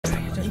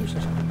是。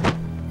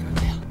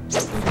哎呀，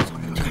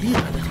这个厉害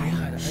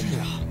的，是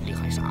啊，厉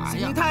害啥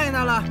呀？你太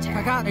难了，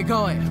快看，哎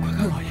各位，快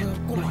看，老爷，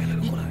顾老爷来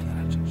了，顾老爷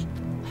来了，真是。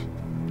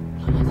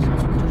老爷子上去，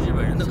这日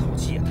本人的口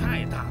气也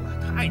太大了，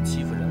太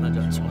欺负人了，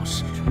这就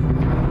是，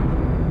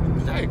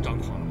太张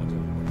狂了，这。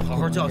好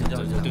好教训教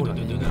训，对，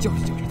教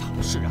训他。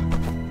是啊。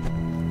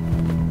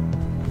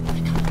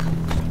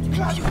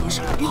 有事！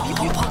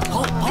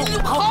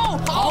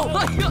跑！哎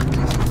呀！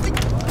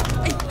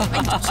哎，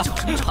这叫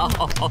什么招？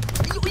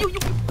哎呦！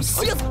蝎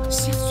子！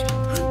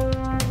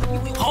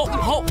跑！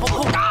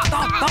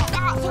打！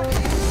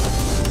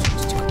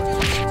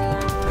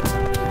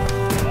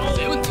没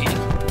问题。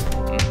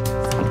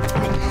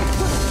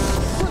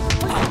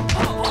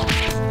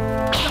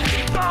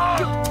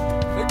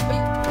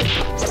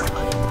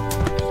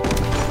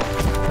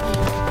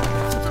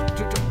这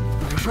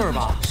没事吧？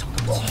伤得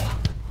不轻啊！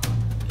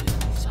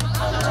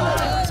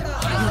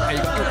 又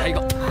来一个！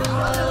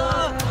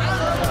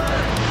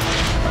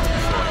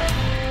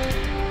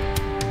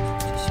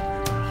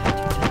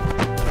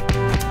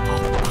好，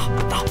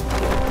打！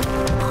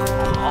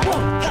好！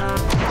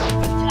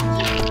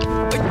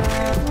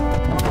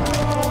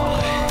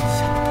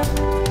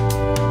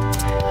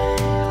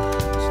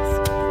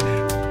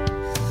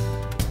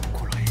顾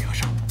老爷要上！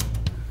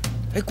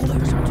哎，顾老爷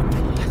上去！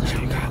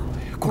你看，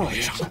顾老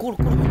爷上！顾老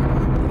爷。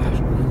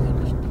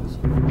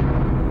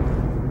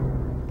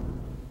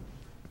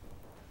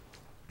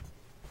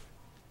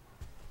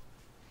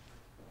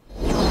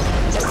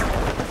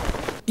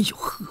 哎呦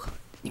呵！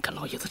你看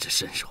老爷子这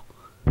身手，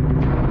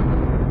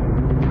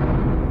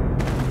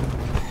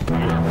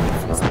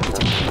风骚不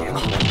讲可怜啊！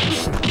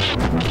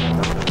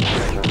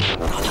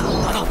打他！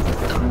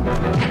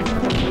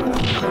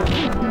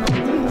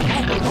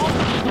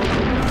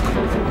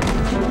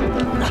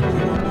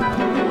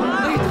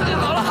哎，太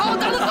好了，好，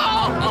打得好！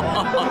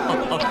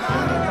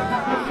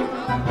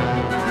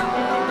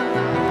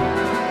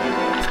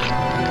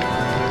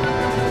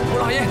顾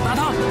老爷打他！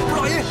顾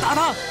老爷打他！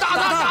打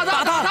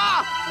他！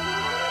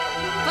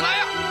 再来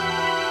呀！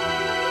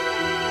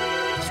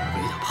小鬼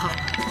有点怕。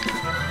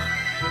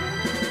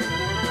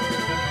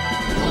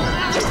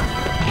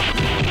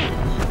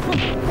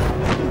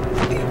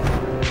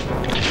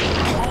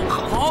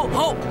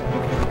好！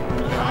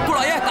顾老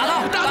爷打他！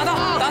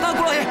顾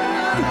老爷！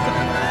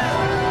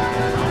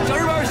小日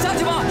本下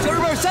去吧！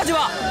下去吧！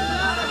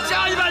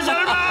小日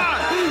本！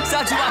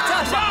下去吧！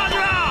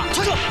撤！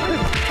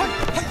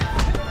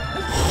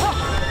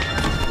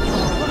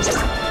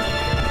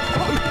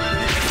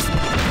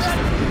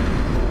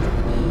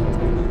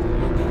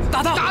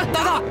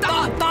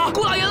打！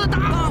顾老爷子打！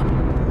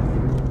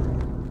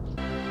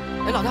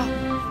哎，老大，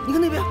你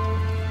看那边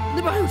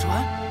还有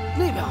船，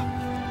那边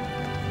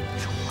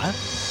船？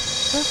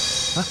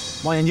哎，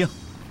望远镜，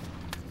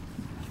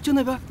就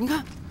那边，你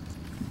看。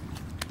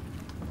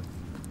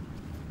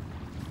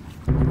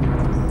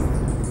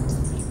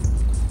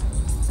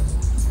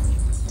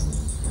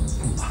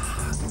妈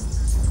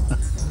的，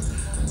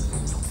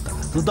有胆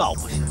子倒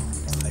不行，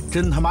还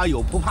真他妈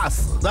有不怕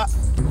死的。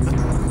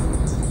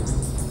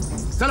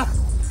再来。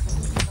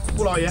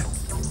 顾老爷，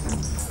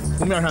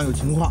湖面上有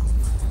情况，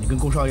你跟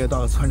顾少爷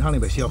到船舱里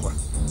边歇会儿。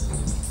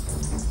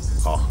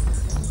好，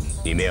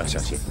你们要小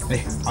心。哎，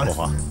好嘞。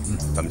国华，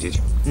咱们进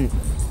去。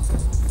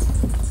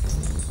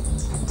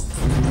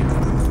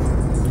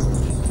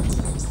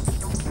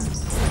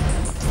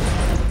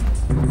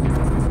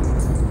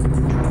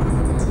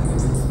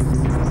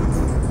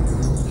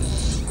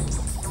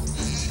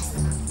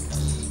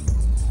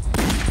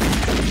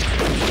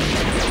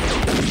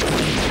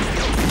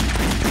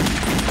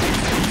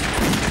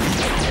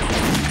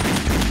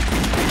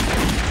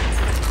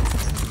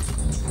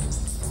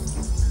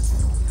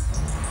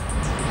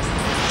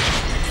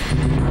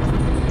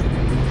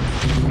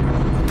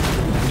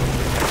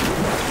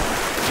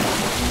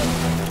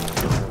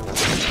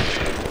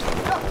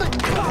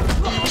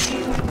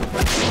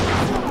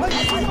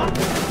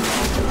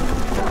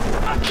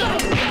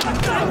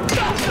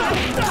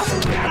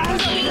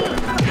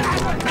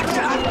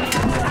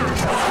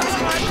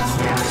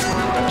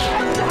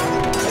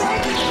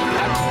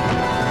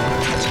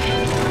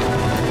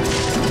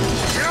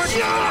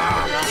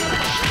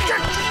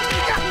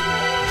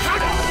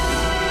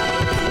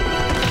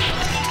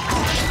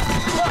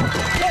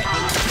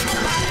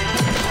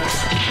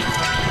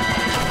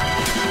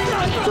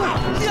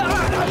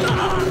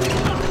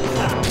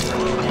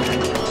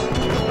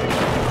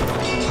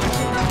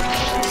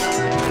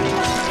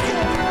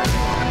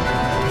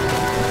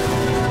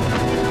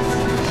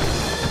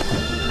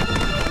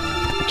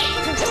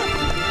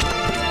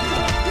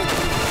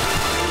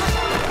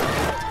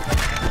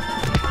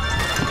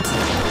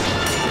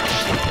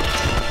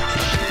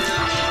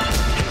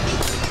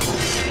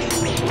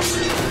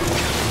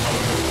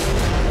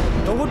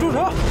住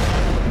手！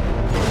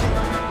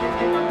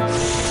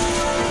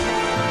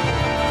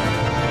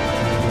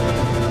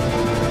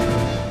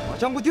把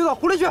枪给我丢到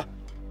湖里去！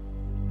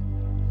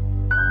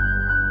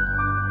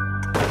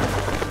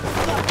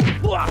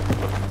哇！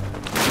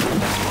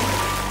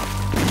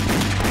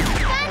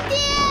干爹！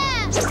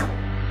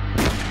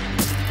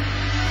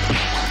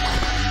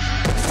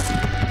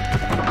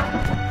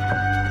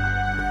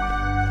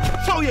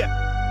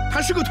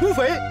他是个土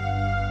匪。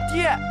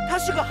爹，他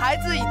是个孩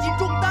子，已经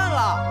中弹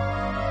了。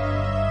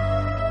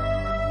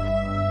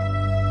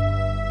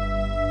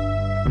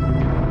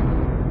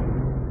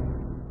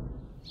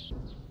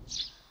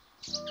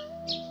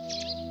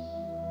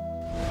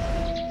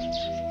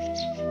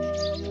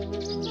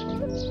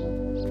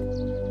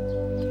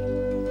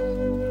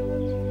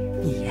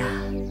 你呀，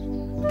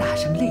打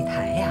上擂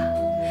台呀，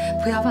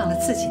不要忘了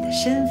自己的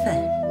身份。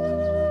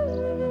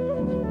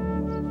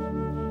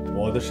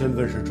我的身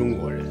份是中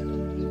国人，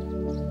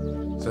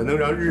怎能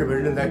让日本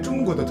人在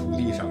中国的土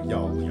地上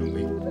耀武扬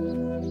威？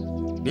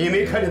你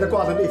没看见他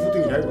挂的那副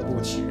对联有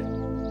多气人？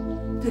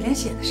对联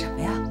写的什么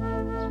呀？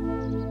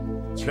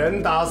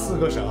拳打4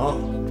个省。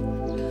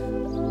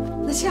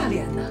那下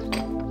联呢？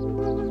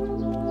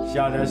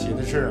下联写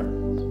的是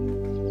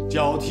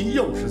脚踢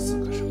又是4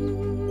个省。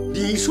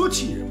你说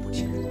气人不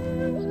气人？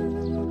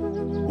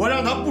我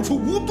让他不出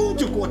无都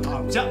就给我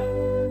躺下。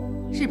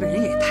日本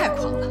人也太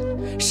狂了，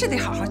是得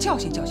好好教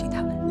训教训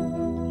他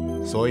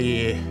们。所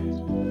以，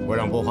我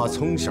让伯华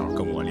从小跟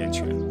我练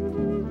拳，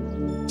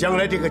将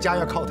来这个家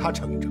要靠他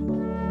撑着。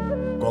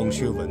光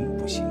学文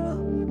不行啊，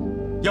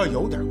要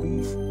有点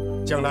功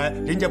夫，将来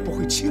人家不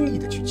会轻易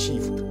的去欺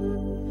负他。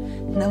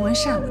能文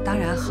善武当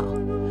然好，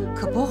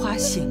可伯华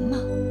行吗？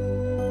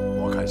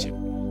我看行，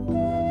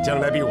将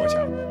来比我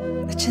强。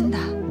真的？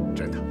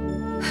真的。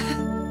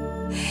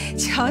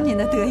瞧你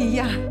那得意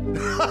样儿。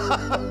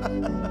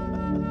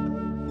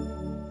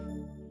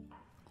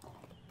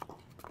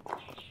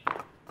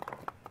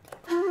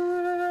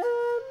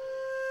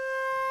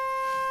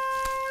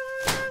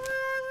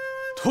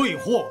退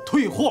货，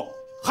退货，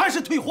还是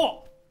退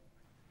货！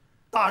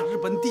大日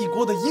本帝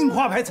国的樱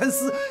花牌蚕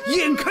丝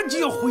眼看就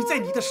要毁在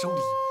你的手里，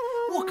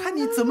我看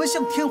你怎么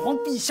向天皇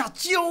陛下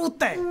交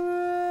代？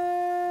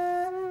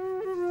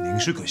您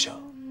是阁下，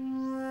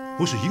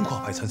不是樱花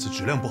牌蚕丝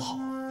质量不好，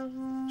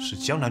是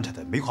江南产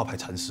的梅花牌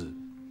蚕丝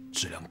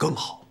质量更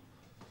好，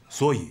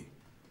所以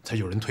才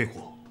有人退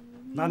货。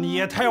那你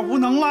也太无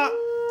能了！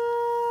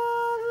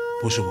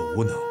不是我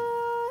无能，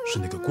是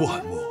那个顾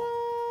罕墨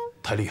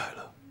太厉害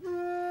了。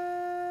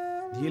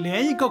 你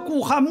连一个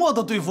顾罕墨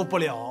都对付不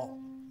了，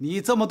你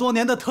这么多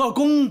年的特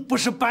工不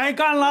是白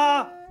干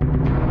了？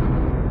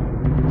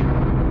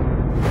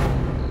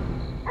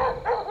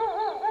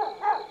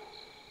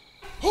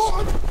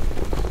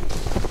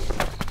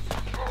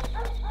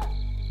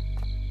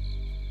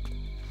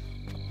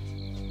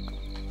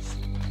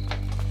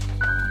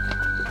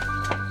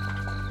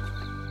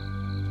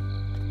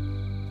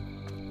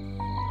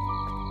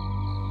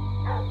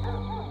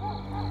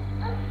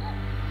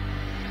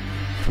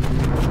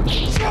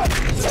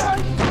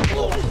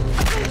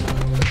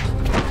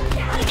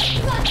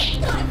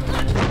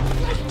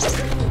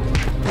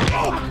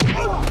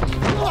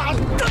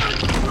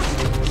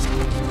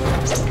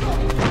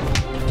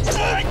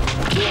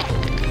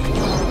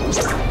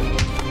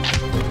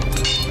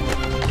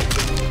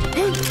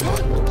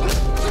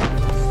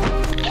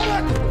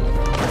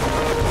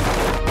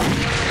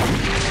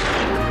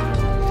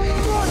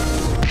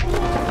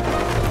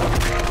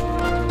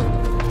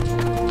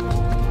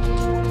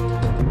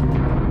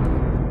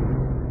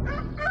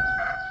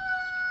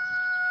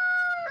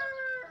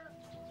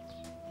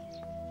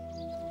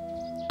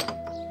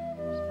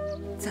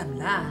怎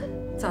么了？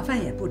早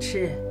饭也不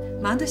吃，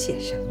忙着写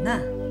什么呢？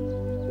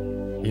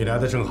你来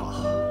的正好，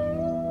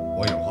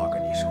我有话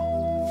跟你说。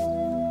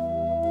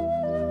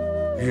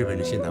日本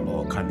人现在把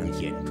我看成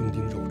眼中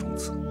钉、肉中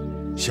刺，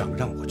想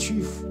让我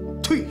屈服，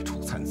退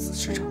出蚕丝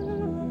市场，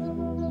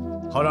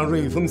好让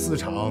瑞丰丝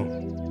厂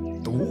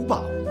独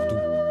霸武都。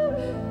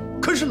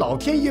可是老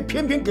天爷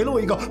偏偏给了我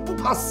一个不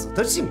怕死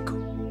的性格。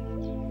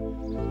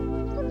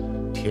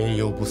天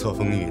有不测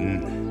风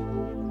云，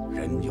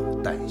人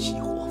有旦夕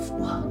祸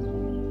福啊！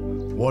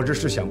我这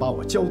是想把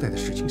我交代的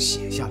事情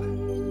写下来，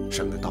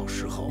省得到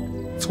时候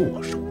措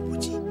手不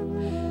及。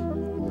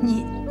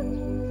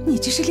你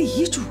这是立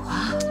遗嘱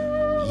啊？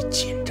你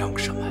紧张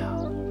什么呀？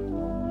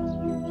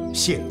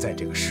现在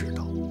这个世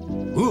道，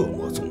恶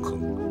魔纵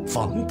横，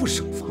防不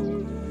胜防，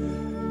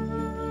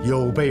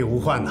有备无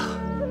患呐。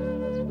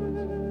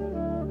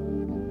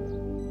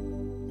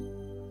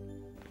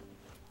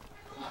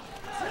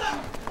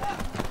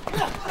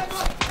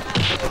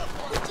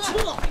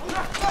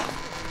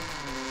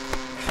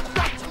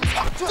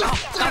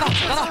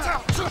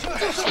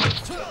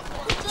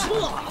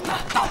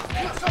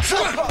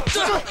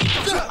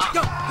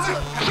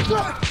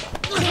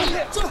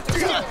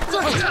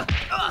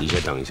你先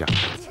等一下。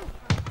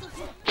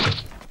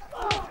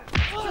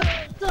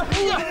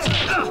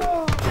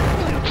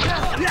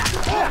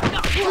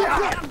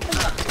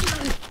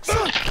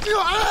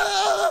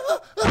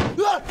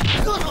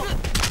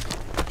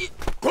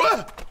滚！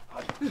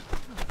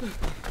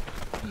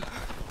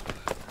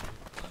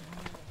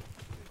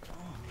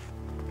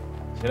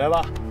起来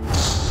吧。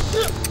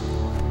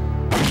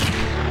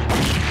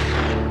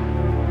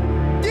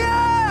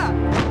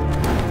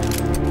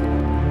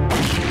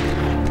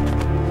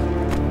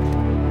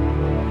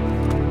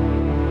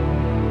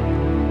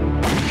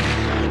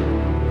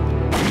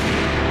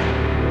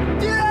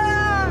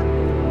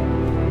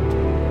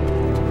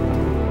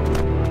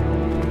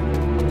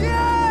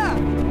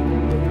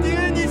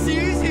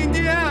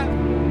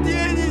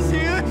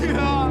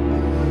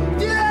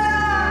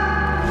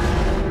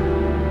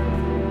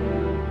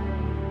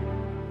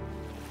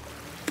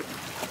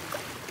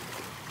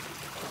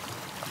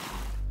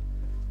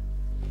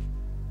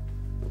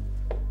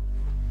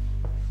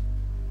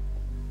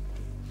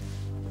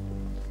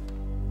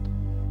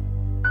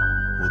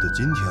的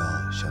金条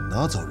想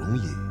拿走容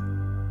易，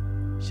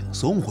想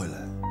送回来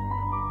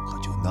可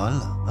就难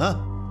了啊！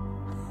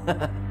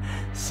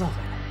送回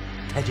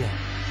来，太君，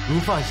您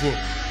放心，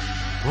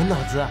我脑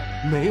子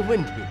没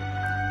问题。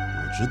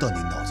我知道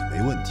你脑子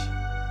没问题，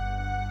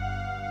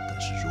但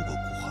是如果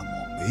顾汉墨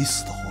没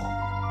死的话，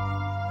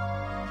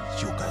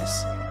你就该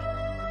死了。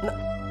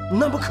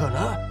那不可能，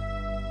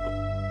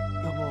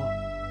要不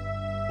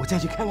我再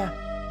去看看。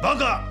王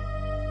哥，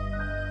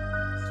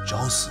你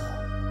找死啊！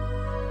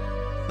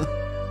哼，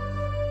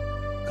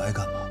该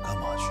干嘛干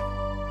嘛去吧。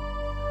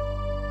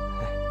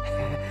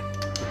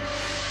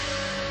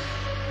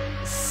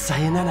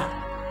三爷奶奶。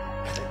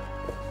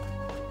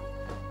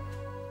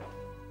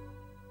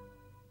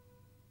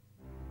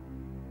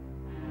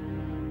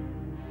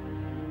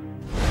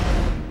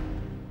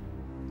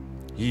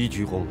一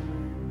鞠躬。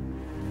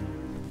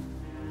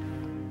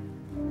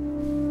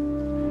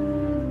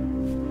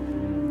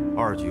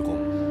二鞠躬。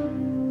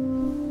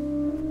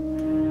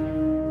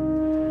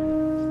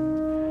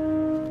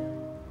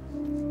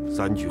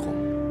三鞠躬。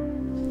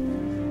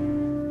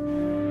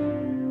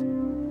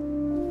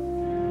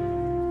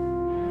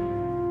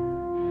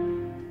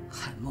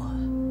汉墨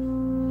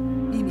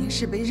明明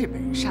是被日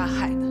本人杀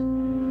害的，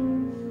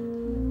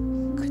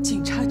可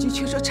警察局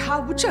却说查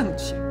无证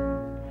据。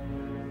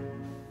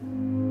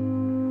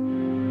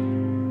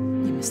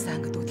你们三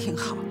个都听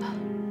好了，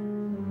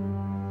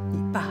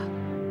你爸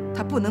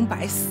他不能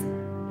白死，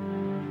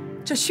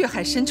这血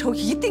海深仇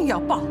一定要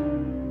报。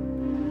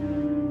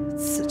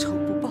此仇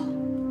不报，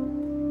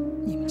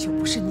你们就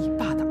不是你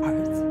爸的儿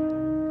子。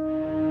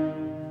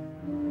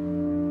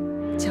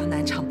江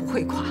南厂不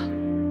会垮，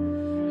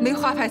梅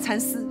花牌蚕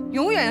丝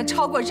永远要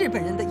超过日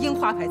本人的樱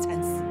花牌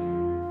蚕丝。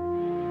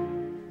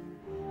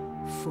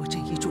佛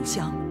针一炷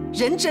香，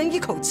人争一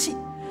口气，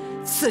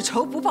此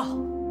仇不报，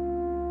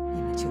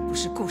你们就不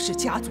是顾氏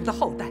家族的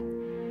后代，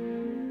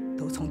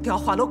都从雕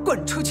花楼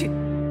滚出去！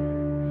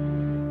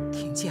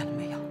听见了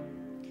没有？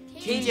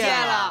听见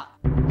了。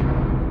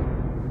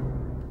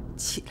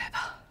起来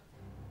吧。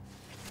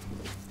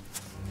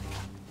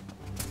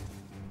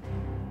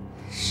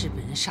日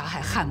本人杀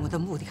害汉墨的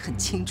目的很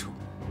清楚，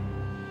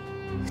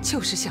就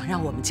是想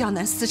让我们江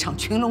南丝厂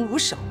群龙无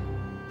首，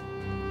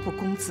不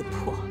攻自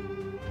破。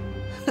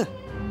哼，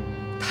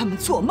他们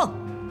做梦！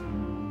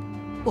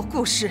我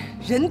顾氏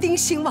人丁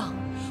兴旺，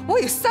我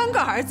有3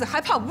个儿子，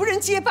还怕无人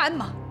接班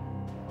吗？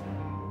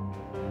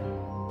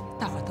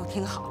大伙儿都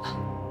听好了，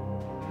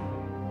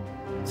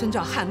遵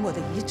照汉墨的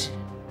遗旨，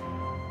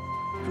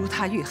如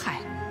他遇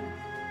害，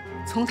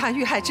从他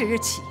遇害之日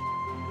起，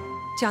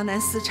江南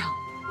丝厂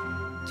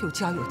就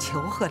交由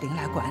裘鹤龄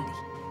来管理。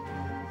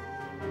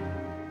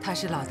他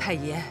是老太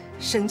爷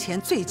生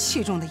前最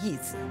器重的义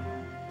子，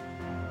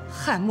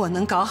汉墨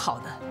能搞好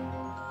的，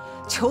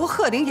裘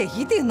鹤龄也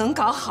一定能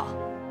搞好。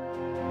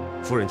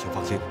夫人，请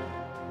放心，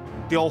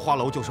雕花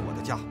楼就是我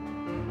的家，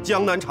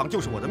江南厂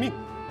就是我的命。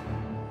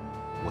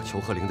我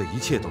裘鹤龄的一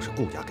切都是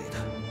顾家给的，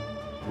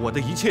我的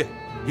一切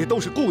也都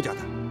是顾家的。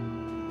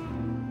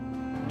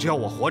只要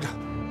我活着，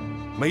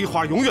梅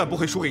花永远不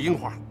会输给樱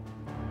花。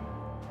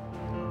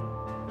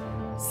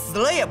死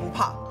了也不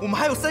怕，我们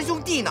还有3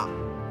兄弟呢。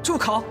住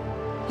口！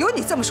有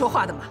你这么说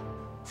话的吗？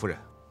夫人，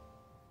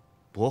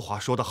伯华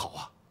说得好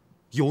啊，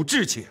有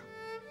志气啊，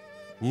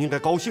你应该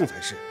高兴才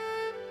是。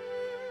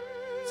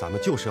咱们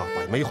就是要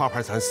把梅花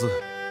牌蚕丝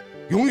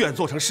永远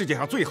做成世界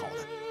上最好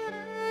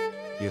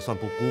的，也算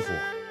不辜负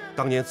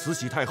当年慈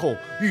禧太后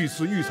御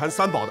赐御蚕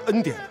3宝的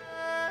恩典了。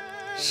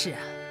是啊，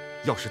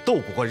要是斗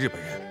不过日本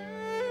人，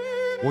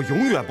我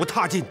永远不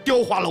踏进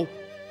雕花楼。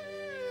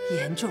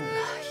严重了，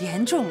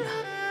严重了！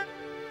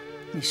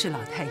你是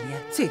老太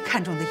爷最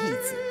看重的义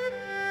子，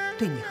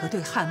对你和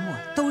对汉墨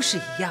都是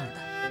一样的。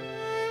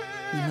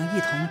你们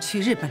一同去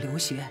日本留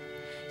学，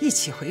一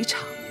起回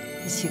厂，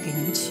一起给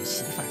你们娶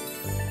媳妇儿。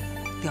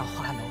雕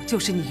花楼就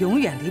是你永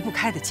远离不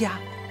开的家。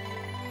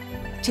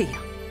这样，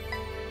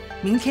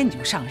明天你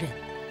就上任，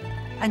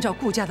按照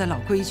顾家的老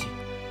规矩，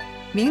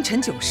明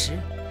晨9时，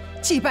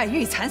祭拜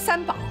御蚕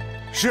3宝。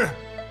是，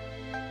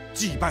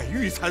祭拜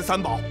御蚕3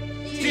宝。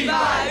祭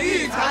拜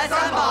御蚕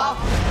3宝。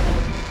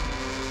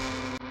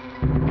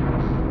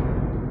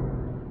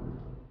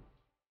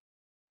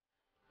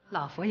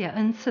老佛爷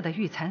恩赐的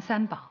御蚕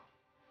3宝，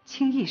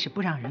轻易是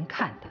不让人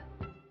看的。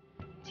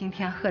今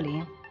天鹤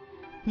龄，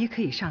你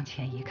可以上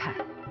前一看。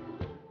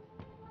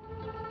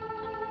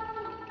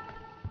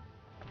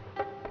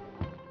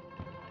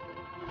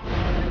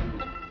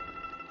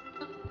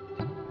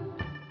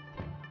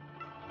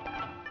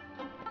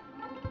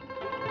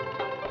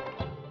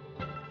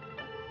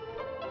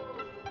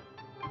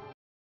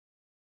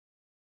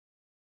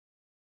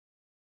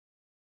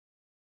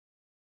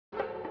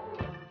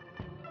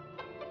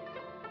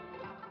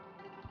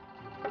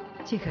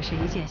这可是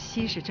一件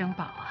稀世珍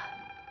宝啊！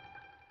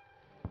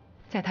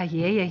在他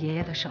爷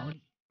爷的手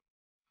里，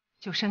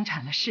就生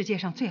产了世界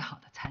上最好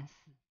的蚕丝。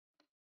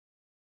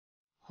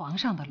皇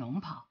上的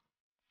龙袍，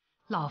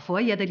老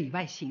佛爷的里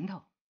外行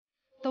头，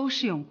都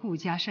是用顾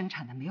家生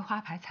产的梅花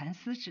牌蚕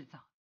丝制造，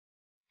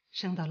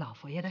深得老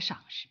佛爷的赏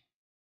识。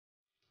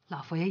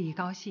老佛爷一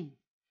高兴，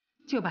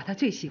就把他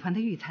最喜欢的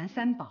玉蚕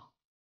三宝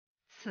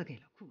赐给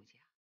了顾家。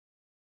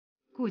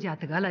顾家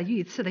得了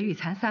御赐的玉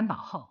蚕三宝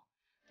后，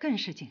更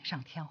是锦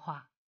上添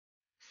花，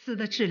丝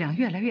的质量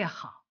越来越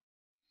好。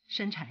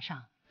生产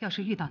上要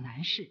是遇到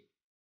难事，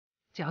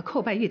只要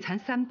叩拜玉蚕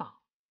三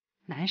宝，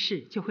难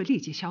事就会立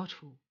即消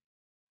除。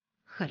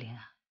鹤龄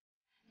啊，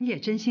你也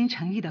真心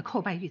诚意的叩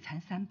拜玉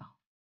蚕三宝，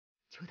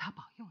求他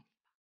保佑你。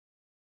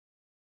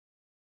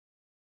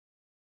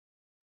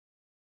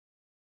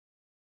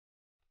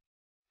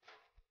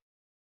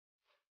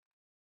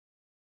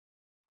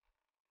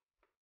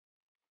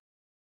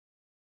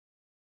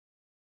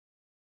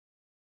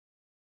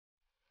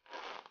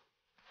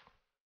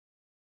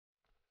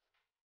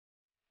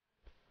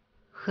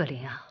鹤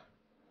龄啊，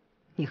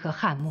你和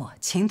汉墨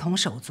情同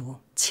手足，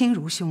亲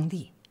如兄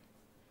弟。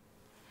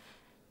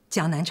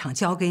江南场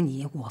交给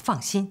你，我放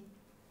心。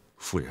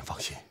夫人放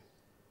心，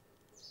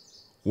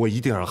我一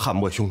定让汉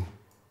墨兄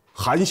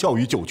含笑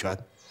于九泉。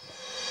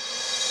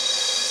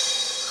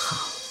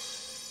好，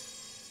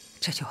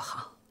这就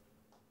好。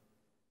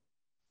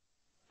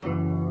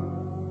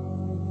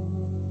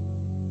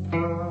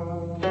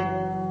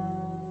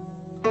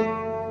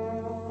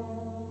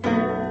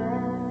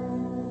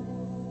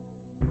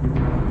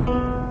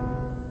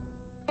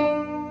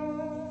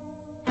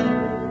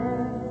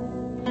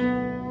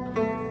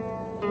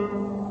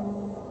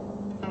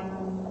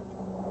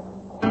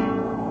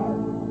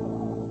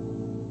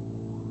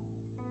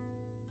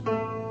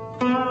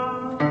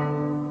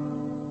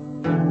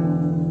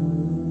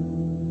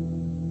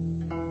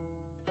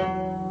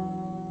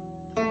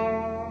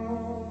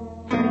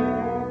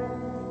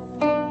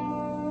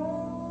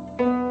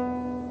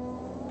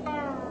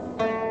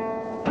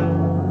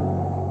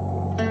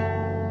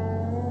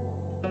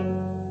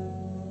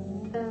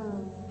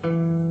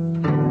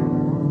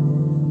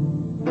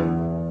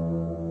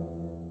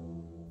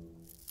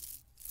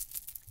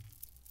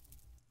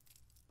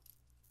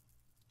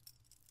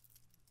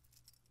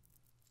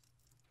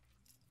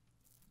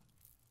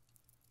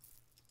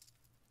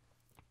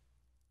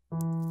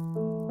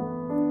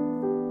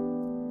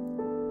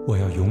我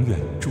要永远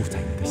住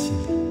在你的心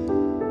里。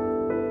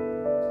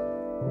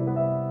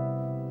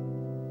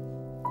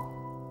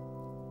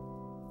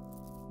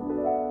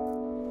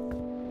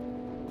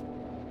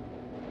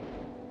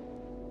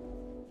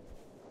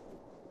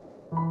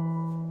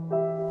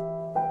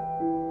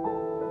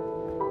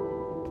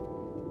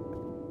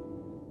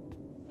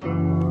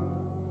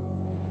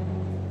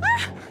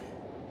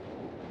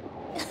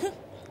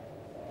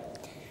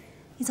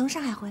你从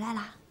上海回来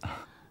啦？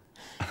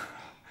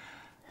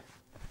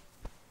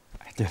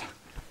对了，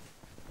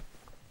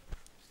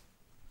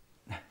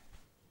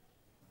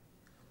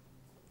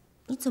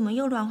你怎么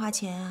又乱花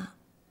钱啊？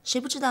谁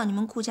不知道你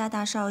们顾家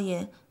大少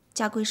爷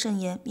家规甚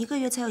严，一个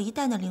月才有1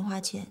担的零花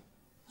钱，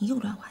你又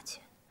乱花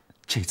钱。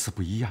这次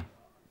不一样，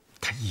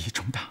它意义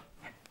重大。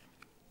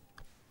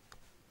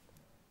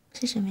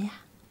是什么呀？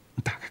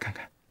你打开看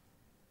看。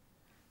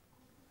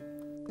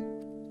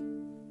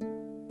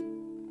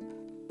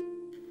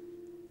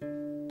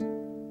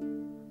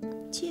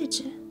戒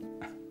指。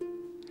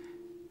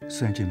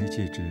虽然这枚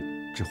戒指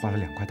只花了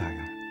2块大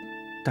洋，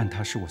但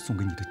它是我送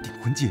给你的订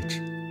婚戒指，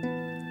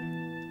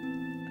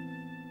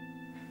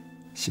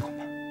喜欢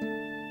吗？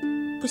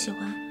不喜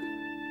欢，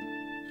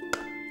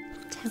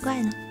才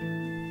怪呢。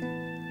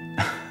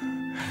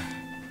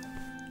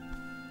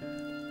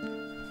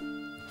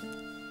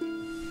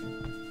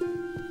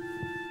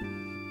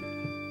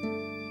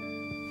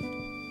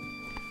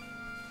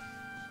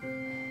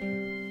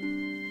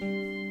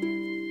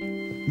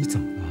你怎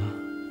么了？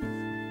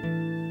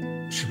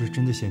是不是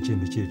真的嫌这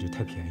枚戒指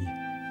太便宜？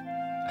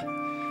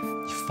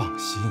你放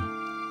心，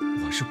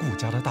我是顾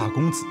家的大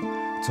公子，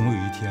总有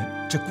一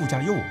天这顾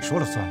家由我说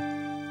了算。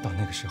到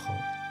那个时候，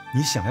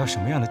你想要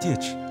什么样的戒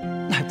指，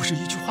那还不是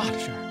一句话的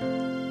事儿。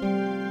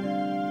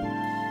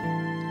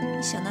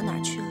你想到哪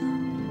儿去了？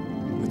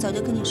我早就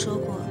跟你说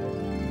过，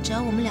只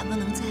要我们2个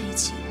能在一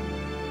起，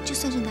就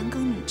算是男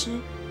耕女织，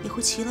也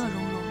会其乐融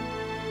融。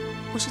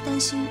我是担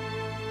心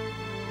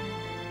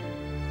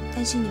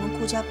你们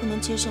顾家不能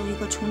接受一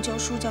个崇教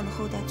书匠的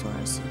后代做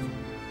儿媳妇。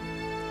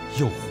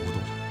又糊涂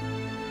了！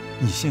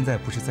你现在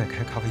不是在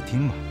开咖啡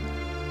厅吗？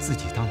自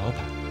己当老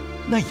板，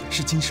那也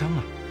是经商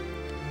啊。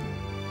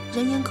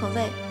人言可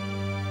畏，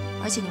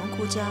而且你们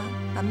顾家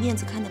把面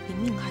子看得比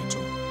命还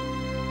重。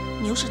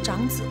你又是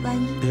长子，万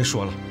一……别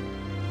说了，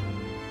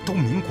都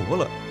民国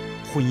了，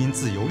婚姻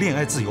自由、恋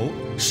爱自由，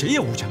谁也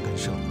无权干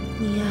涉。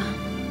你呀，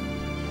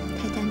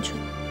太单纯。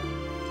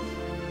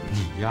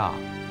你呀，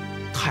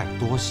太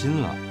多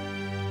心了。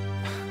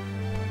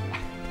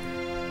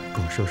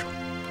跟我说说，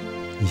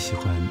你喜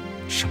欢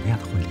什么样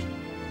的婚礼？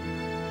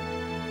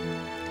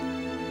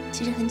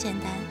其实很简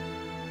单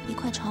，1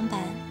块床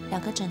板，2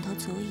个枕头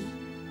足矣。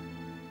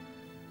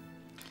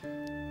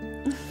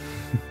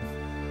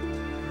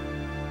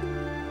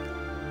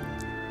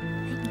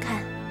你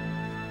看，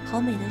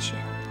好美的雪。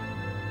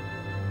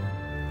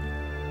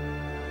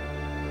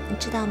你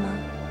知道吗？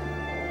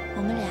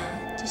我们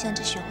俩就像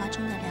这雪花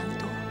中的2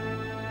朵，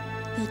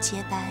又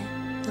洁白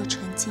都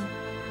纯净，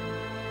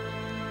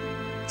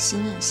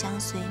形影相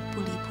随，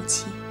不离不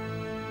弃。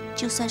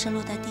就算是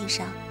落在地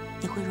上，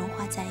也会融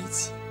化在一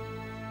起。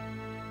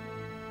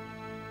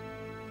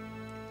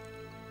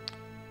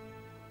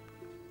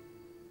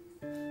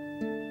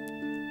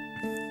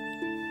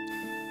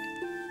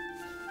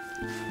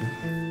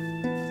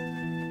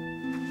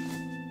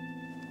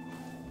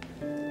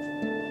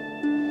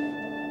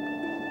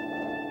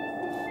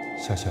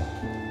笑笑，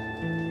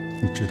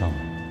你知道吗？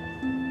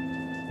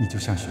你就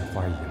像雪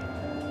花一样，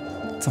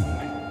这么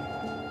美。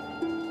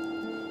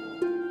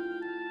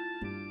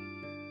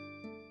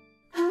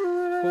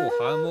顾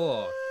寒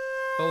墨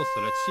都死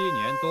了7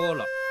年多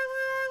了，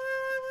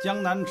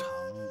江南场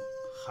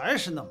还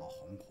是那么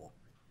红火。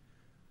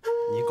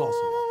你告诉我，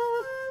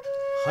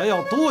还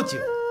要多久，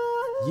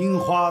樱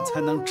花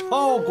才能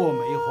超过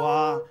梅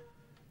花？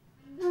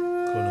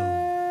可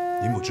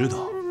能您不知道，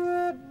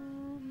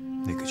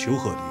那个丘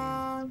贺林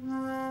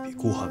比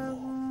顾寒墨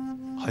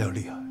还要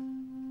厉害。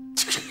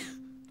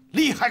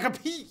厉害个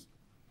屁！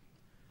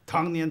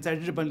当年在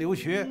日本留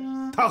学，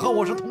他和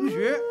我是同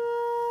学，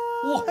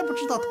我还不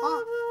知道他。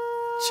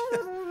切，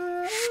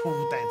书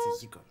呆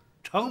子一个，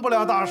成不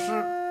了大事。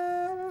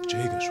这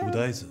个书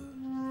呆子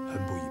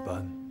很不一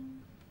般，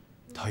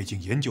他已经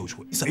研究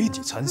出3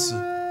级禅师。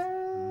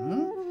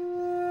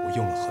我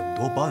用了很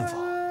多办法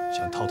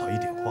想讨他一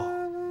点话，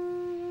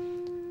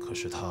可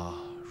是他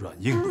软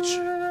硬不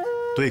吃，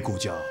对顾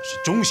家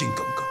是忠心耿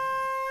耿。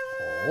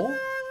哦，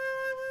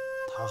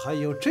他还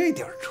有这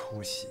点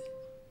出息。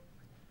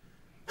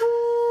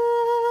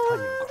他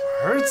有个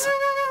儿子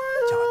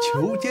叫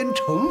裘坚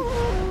成，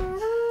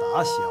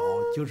打小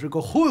就是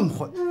个混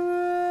混。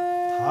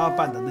他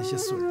办的那些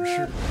损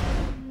事，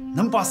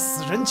能把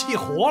死人气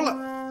活了。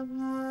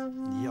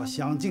你要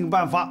想尽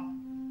办法，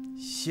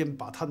先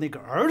把他那个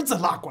儿子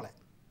拉过来，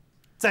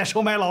再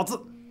收买老子，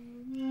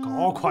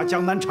搞垮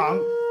江南场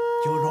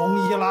就容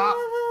易了。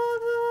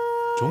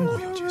中国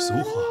有句俗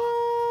话，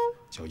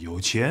叫有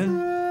钱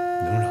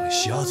能让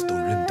瞎子都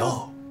认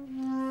道。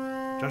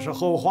这是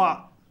后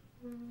话。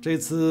这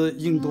次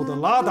印度的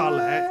拉达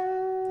来，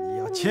你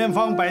要千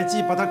方百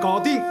计把他搞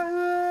定。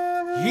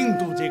印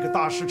度这个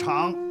大市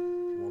场，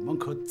我们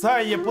可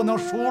再也不能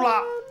输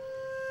了。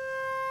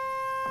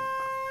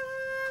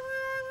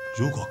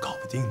如果搞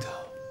不定他，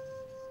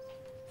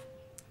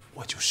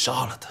我就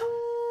杀了他。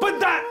笨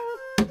蛋，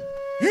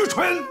愚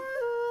蠢！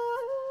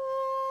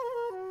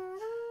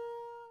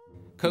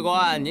客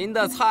官，您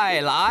的菜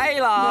来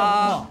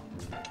了。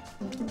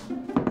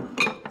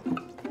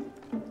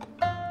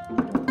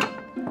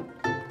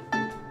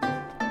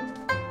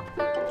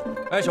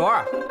哎，小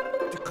二，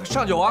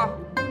上酒啊！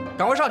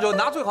赶快上酒，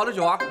拿最好的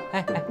酒啊！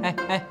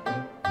哎，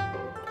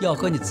要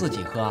喝你自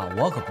己喝啊，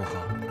我可不喝。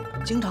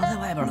经常在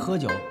外边喝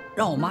酒，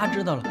让我妈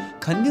知道了，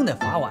肯定得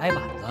罚我挨板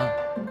子。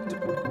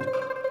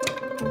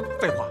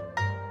废话，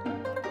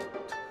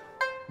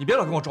你别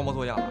老跟我装模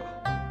作样的。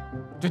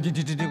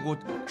你我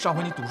上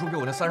回你赌输给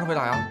我那30回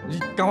大洋，你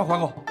赶快还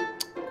我，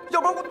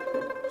要不然我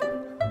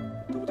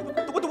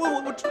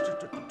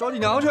找你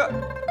娘去。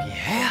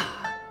别呀！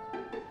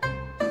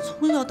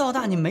从小到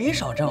大你没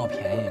少占我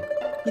便宜，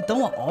你等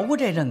我熬过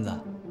这阵子，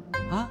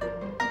啊！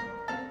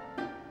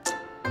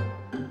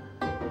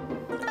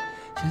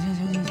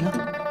行，我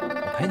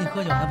陪你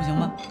喝酒还不行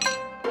吗？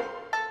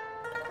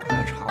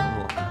那差不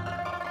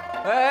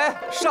多。哎，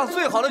上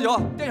最好的酒，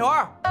店小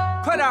二，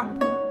快点！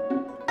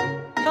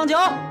上酒！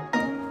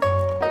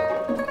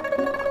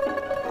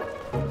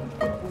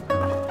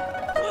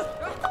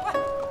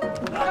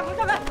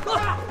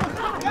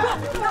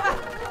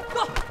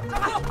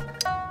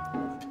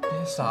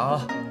别傻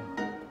了。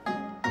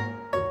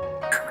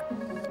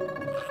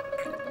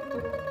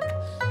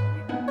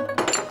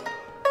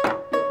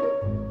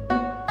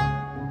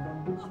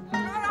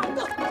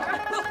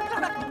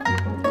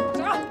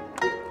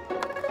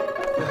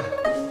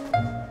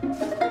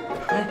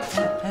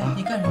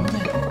你干什么去？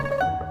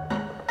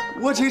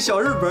我请小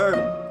日本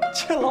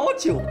切老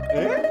酒。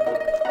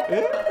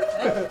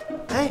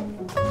哎，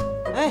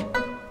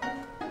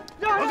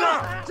老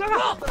大，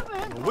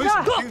我为什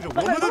么盯着我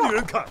们的女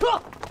人看？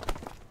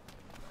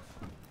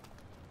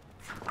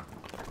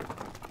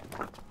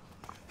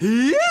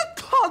咦，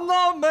他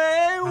那美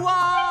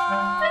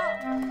哇！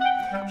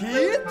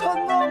伊托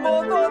诺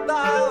莫诺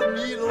达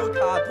米鲁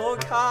卡托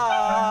卡，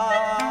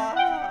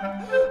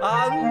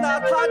安娜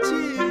塔基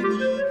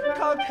尼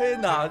卡克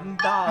南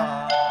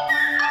达。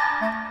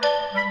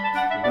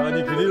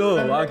何国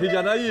のわけじ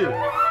ゃない。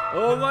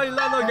お前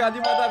らのや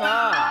りまだ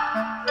な。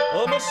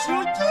面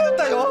白いん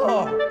だ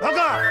よ。老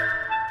大，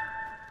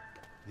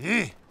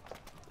你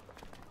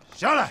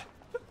下来。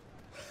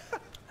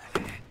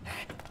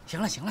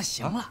行了，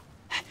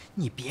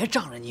你别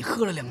仗着你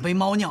喝了2杯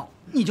猫尿，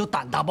你就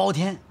胆大包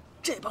天。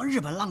这帮日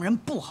本浪人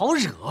不好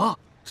惹。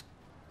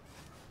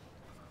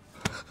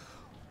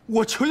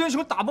我裘英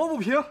雄打抱不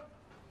平，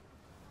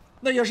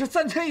那也是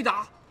3天一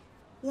打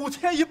，5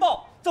天一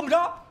爆，怎么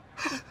着？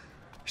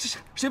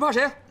谁怕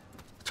谁？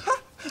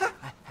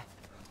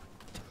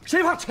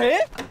谁怕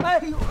谁？哎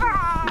呦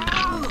啊！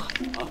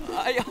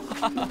哎呀！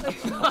哎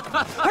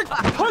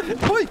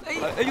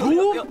呦，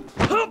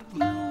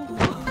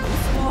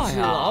是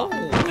老虎，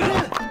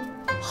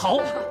好，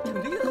挺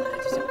厉害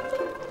这小子。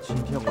今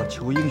天我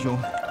求英雄，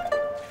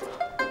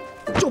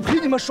就陪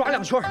你们耍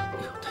2圈。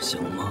他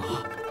行吗？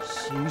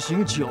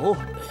醒酒。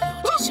哎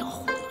呦，这小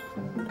伙子，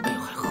哎呦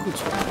还喝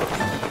酒，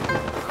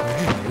和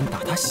日本人打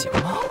他行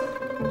吗？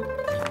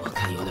我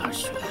看有点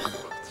悬。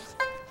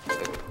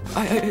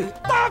哎，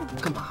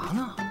干嘛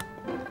呢？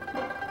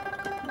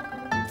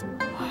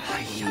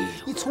哎呀，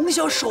你从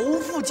小手无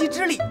缚鸡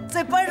之力，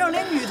在班上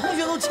连女同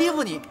学都欺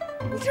负你，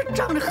你这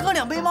仗着喝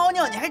2杯猫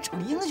尿，你还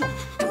逞英雄，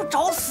这不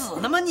找死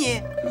呢吗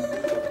你？哎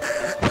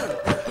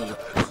呦，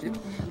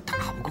打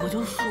不过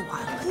就算了，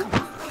干嘛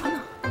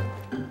呢？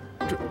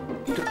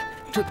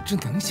这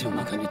能行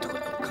吗？看这腿，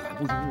可还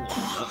不如我。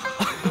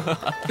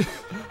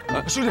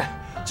兄弟，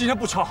今天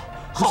不巧，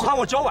好汉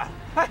我脚崴。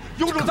哎，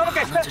有种咱们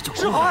改天，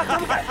是好汉咱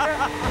们改天。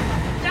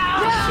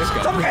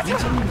咱们改天。呀！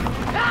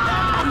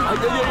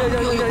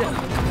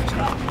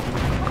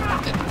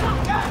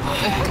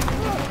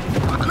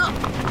干嘛呢？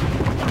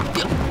呀！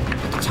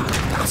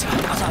打起来！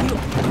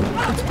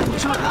躲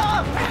上来！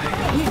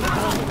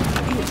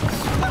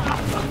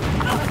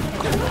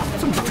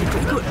这么追个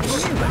日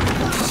本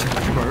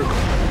人，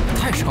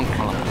太猖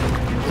狂了！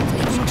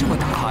怎么这么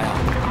打他呀？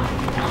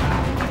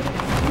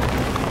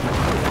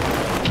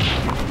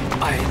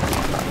哎，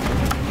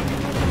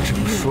这么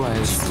摔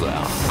死呀！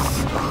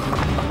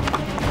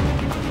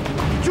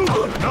就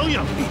这张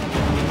样，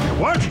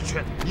玩几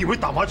圈，你以为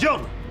打麻将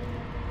呢？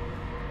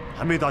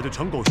还没打就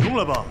成狗熊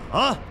了吧？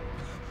啊！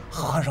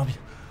好汉饶命，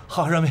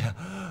好汉饶命！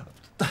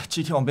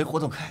今天我没活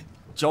动开，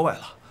脚崴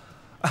了。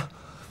哎，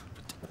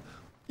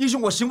英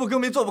雄我行不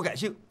更名，坐不改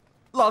姓，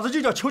老子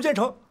就叫裘建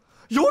成。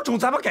有种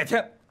咱们改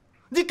天，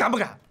你敢不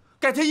敢？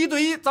改天1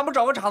对1，咱们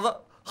找个场子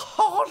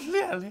好好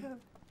练练。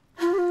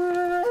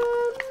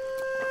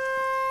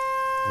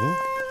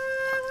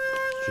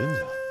真的？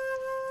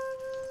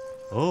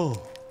哦，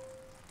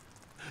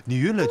你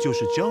原来就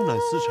是江南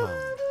市场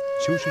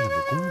裘先生的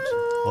公子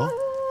啊！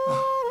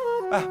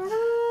哎，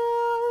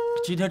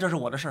今天这是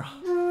我的事啊，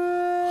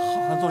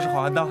好汉做事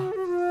好汉当，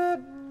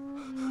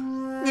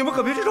你们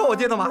可别去找我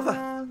爹的麻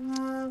烦。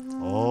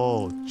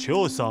哦，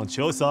裘桑啊！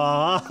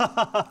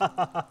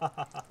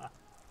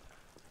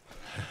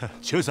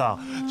裘桑，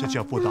这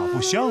叫不打不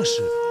相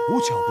识，无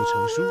巧不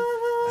成书。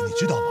你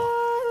知道吗？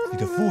你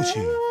的父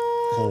亲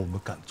和我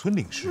们冈村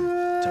领事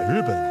在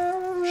日本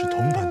是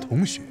同班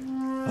同学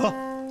啊！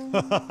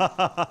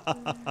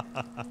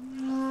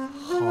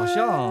好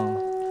像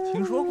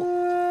听说过。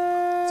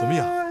怎么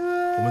样？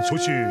我们出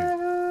去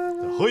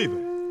再喝一杯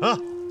啊？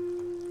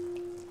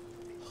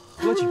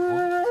喝酒？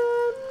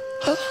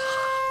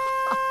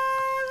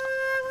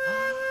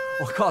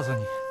我告诉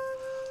你，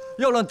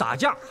要论打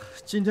架，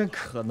今天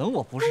可能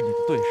我不是你的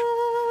对手；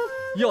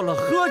要论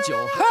喝酒，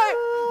嘿，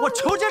我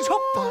裘建成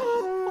怕我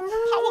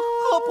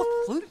喝不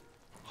死你。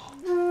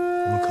我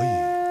们可以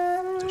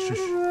再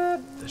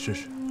试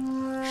试。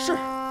是，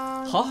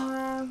好。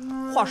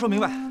话说明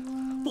白，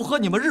不喝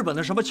你们日本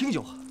的什么清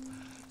酒，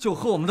就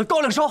喝我们的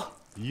高粱烧。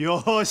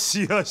哟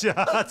西，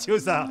裘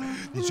桑，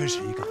你真是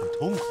一个很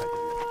痛快的人。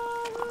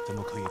咱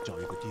们可以找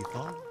一个地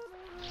方。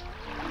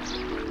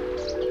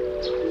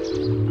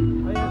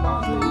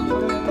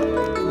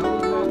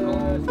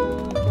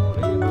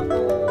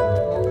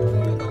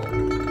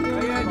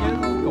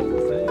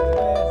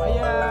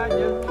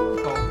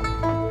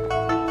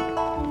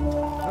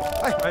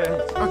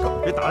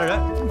别打着人，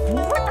不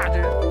会打着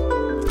人。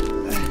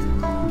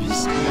别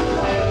想。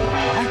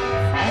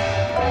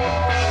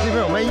那边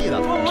有卖艺的。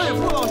众位父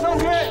老乡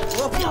亲，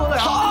我父子俩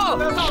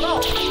在大道。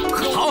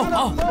好，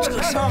这个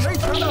事没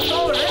抢到高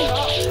的人影，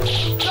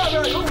下边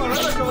有我来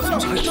的酒色，大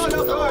家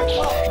不要害怕。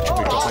这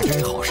招还真是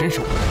好身手。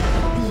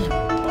你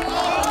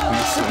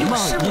行吗？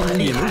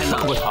你能胜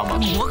过他吗？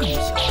我可不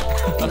行。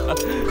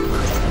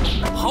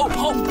好，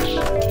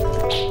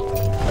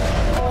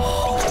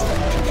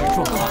这是状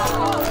况。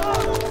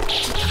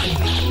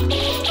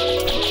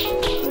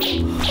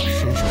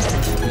身手真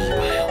是不一般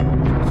呀，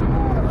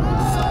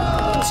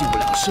近不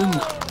了身呢。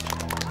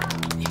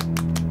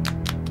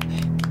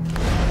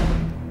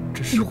这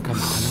是干嘛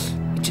呢？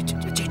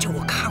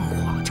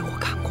这我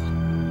看过，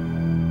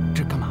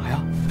这干嘛呀？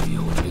哎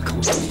呦，这口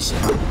子危险！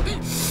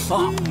啊，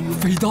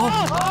飞刀！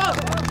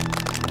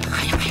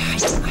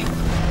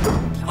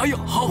哎呀，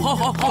好！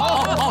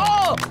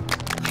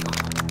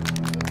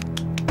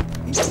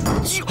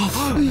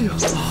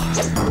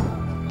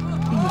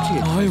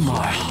哎呀妈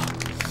呀，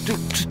这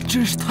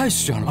真是太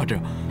悬了，这！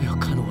哎呀，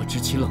看得我直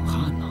起冷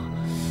汗呢。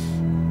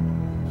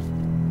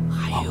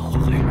还有，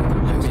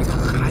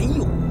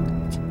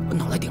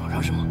脑袋顶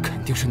上是吗？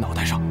肯定是脑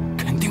袋上。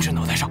看，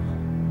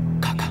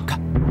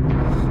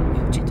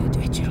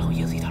这老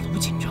爷子一点都不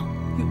紧张。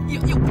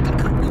要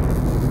看。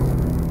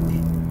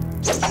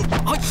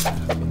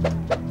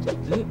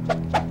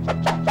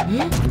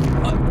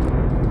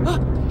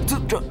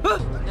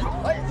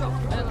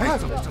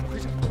怎么回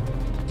事？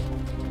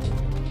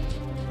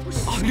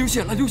啊，流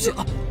血了！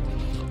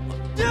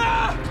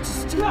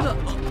真的！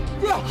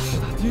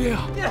爹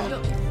啊！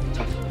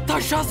他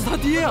杀死他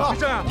爹啊！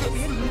是。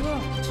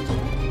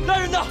来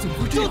人呐！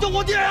救救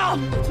我爹啊！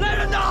来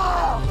人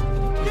呐！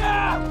爹！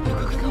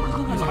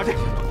快拿着！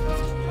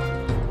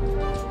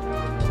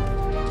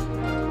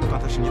刚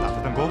才是你打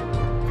的弹弓？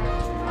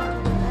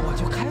我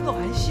就开个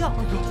玩笑，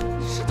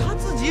是他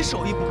自己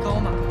手艺不高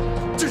嘛。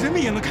这人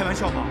命也能开玩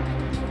笑吗？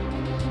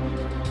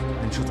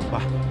那你说怎么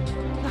办？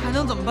那还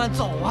能怎么办？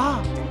走啊！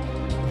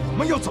我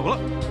们要走了，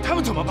他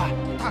们怎么办？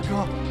大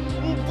哥，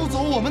不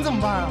走我们怎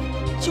么办啊？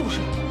就是，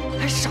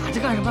还傻着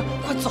干什么？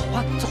快走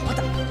啊，走啊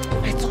的！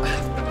哎，走！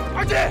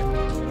二姐，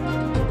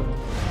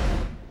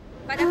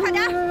快点，快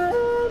点，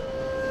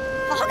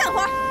好好干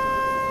活。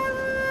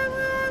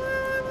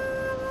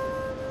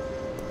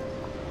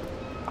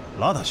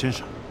拉达先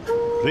生，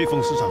瑞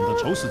丰市场的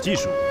抽丝技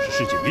术是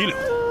世界一流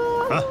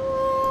的啊。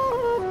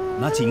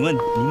那请问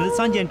你们的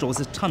3件肘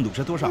丝长度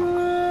是多少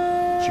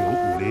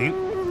？950，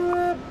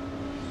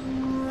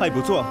还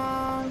不错。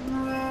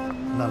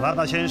那拉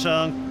达先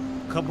生，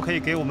可不可以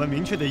给我们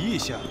明确的意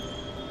向？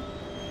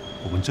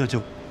我们这就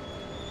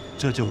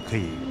可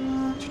以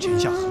去签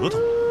下合同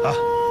了啊！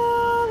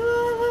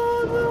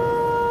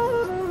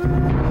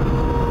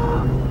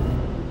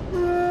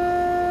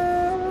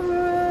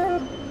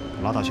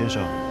拉达先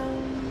生，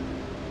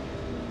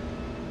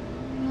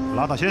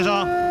拉达先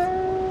生，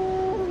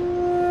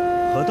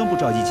合同不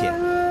着急签，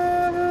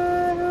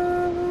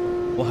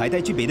我还得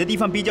去别的地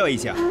方比较一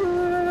下。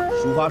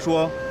俗话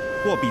说，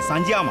货比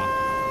三家嘛。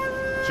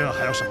这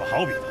还有什么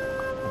好比的？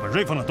我们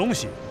瑞丰的东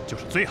西就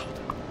是最好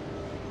的。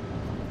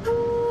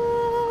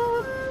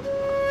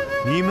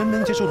你们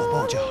能接受的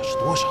报价是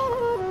多少？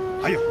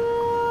还有，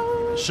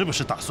你们是不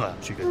是打算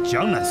去跟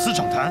江南市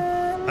场谈？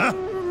啊？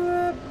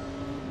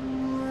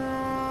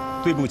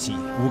对不起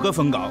，5个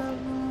分稿。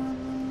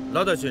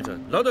拉达先生，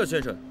拉达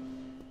先生。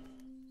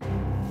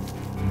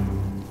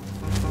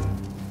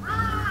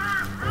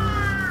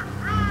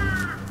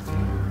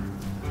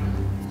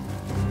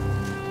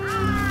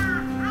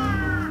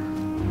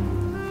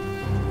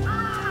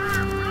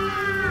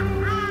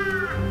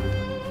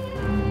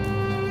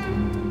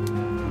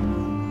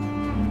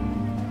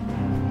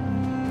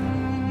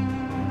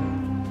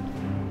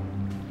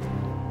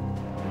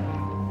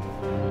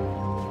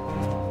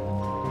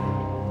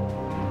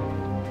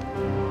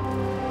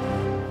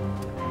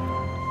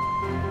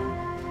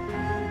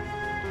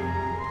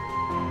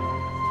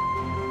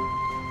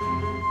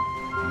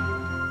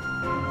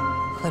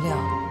何亮，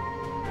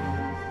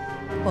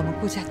我们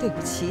顾家对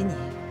不起你，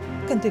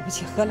更对不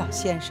起何老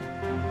先生，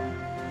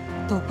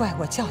都怪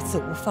我教子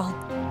无方。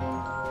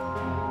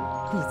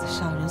逆子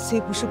伤人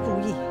虽不是故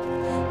意，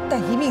但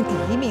一命抵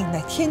一命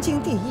乃天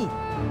经地义。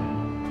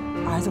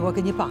儿子，我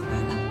给你绑来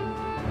了，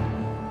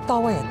刀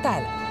我也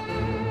带来了，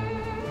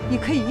你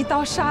可以一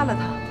刀杀了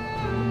他，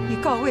以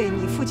告慰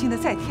你父亲的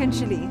在天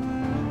之灵。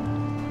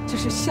这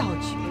是孝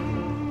举，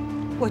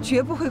我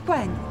绝不会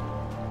怪你。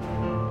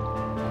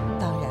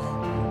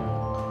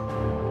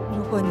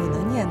如果你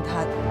能念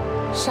他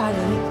杀人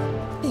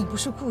并不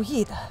是故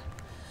意的，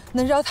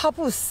能饶他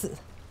不死，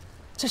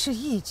这是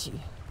义举。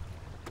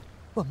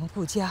我们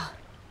顾家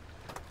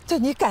对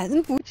你感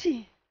恩不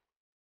尽。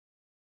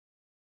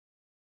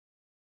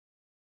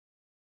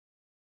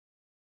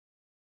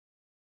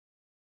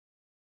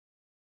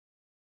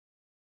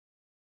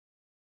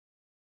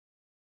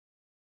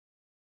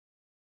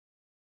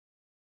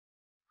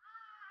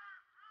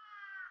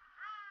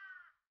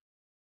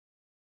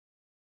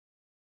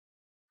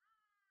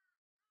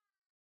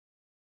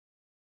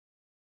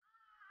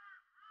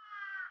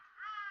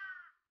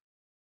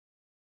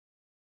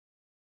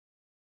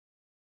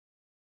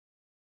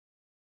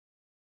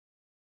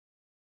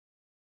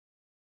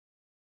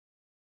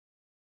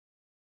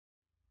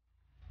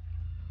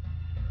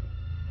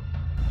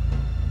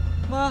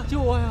妈，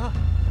救我呀！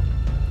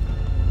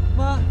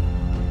妈，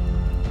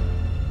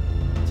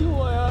救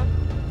我呀！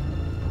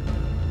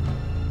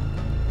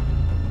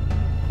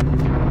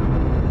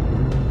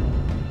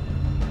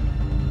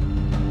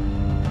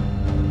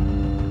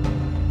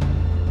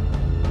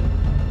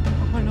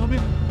好汉饶命！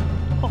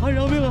好汉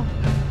饶命啊！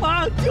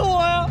妈，救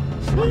我呀！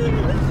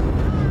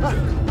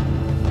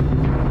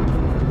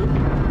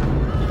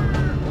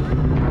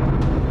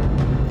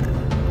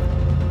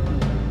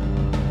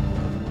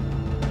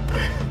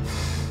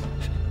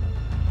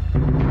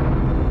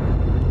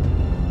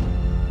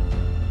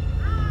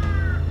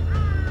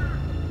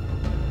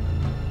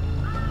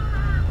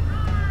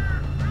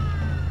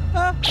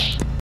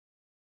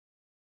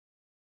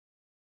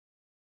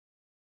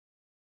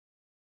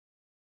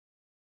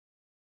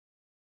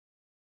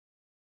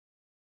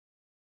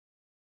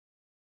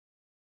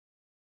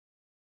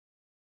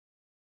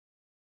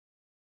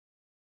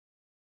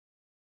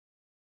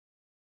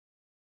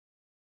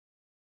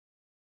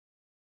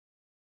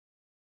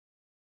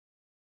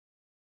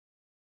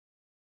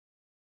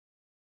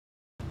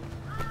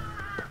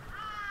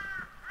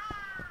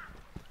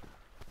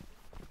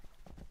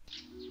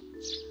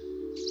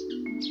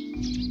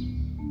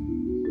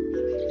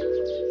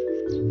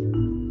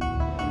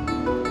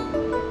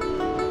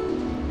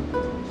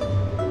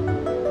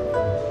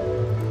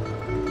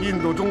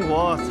旧中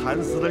国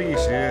蚕丝的历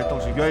史都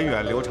是源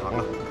远流长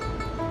啊，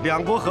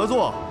两国合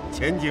作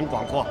前景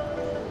广阔。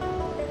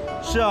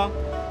是啊，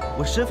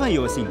我十分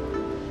有幸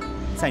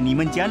在你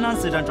们江南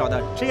市场找到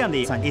这样的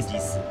一场 S 技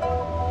师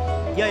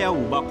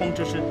，115控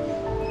制是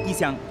一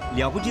项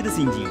了不起的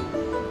行径。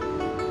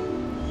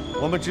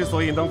我们之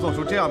所以能做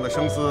出这样的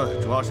生丝，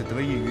主要是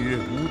得益于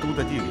吴都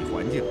的地理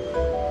环境，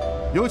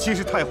尤其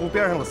是太湖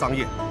边上的桑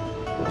叶，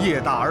叶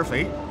大而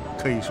肥，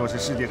可以说是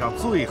世界上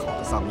最好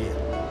的桑叶。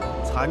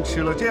蚕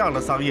吃了这样的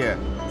桑叶，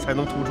才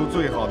能吐出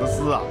最好的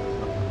丝啊！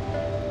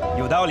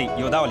有道理，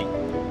有道理。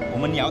我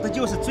们要的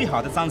就是最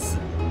好的蚕丝。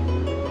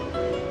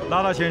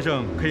拉拉先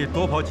生可以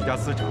多跑几家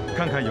丝厂，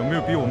看看有没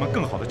有比我们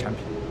更好的产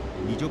品。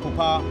你就不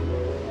怕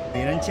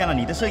别人抢了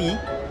你的生意？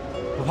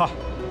不怕，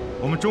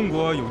我们中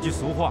国有句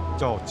俗话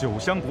叫“酒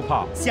香不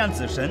怕巷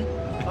子深”。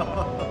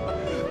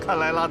看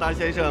来拉达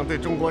先生对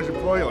中国是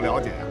颇有了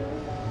解呀。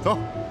走，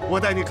我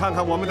带你看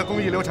看我们的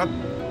工艺流程。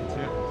请。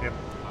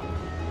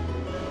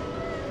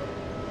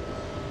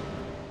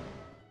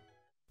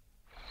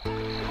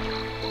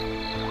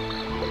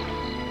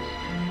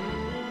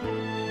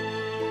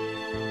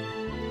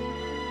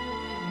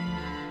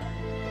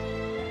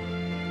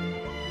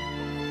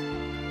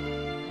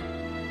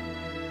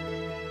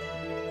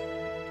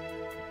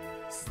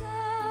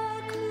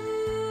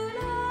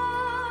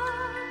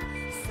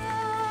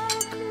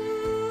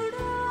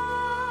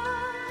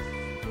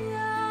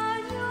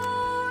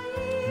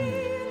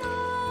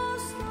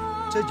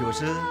这就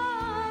是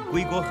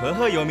贵国赫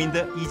赫有名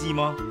的艺伎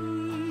吗？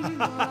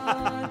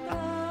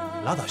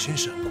拉达先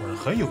生果然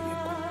很有眼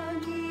光，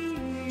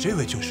这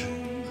位就是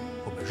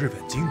我们日本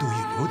京都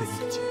一流的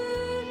艺伎。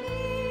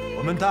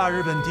我们大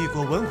日本帝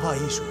国文化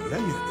艺术源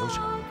远流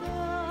长，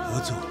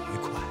合作愉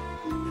快。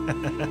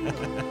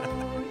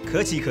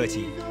客气客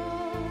气。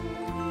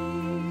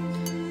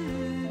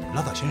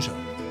拉达先生，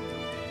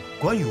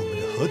关于我们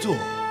的合作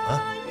啊，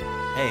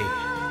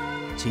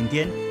今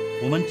天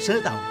我们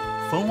只当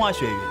风花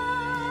雪月，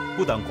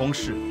不当公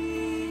事。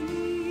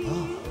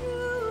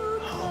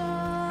好，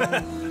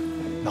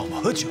那我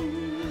们喝酒。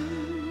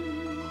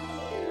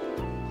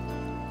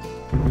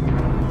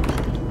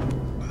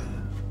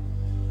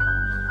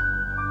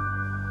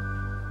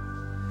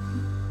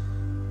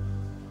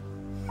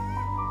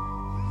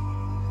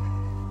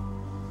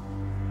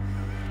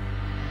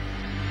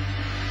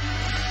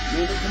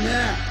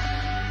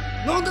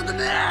弄得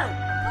ね。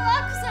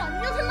アクさん、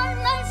你是何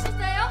し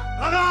てよ？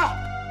拉达，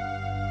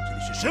这里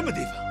是什么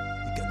地方？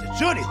你敢在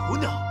这里胡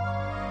闹？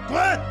滚！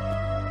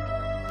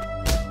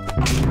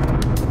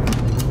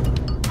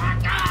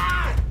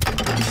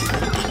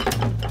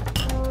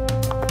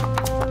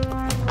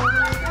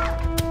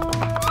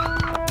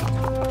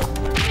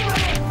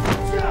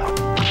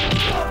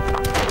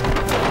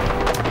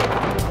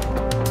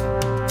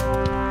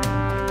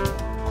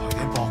快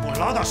点保护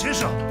拉达先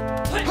生！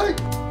嘿。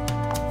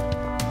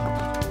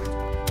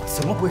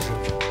怎么回事？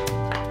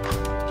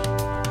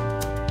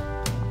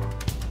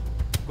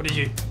不离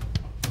去。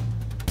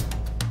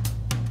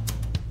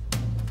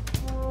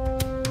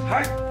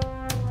嗨！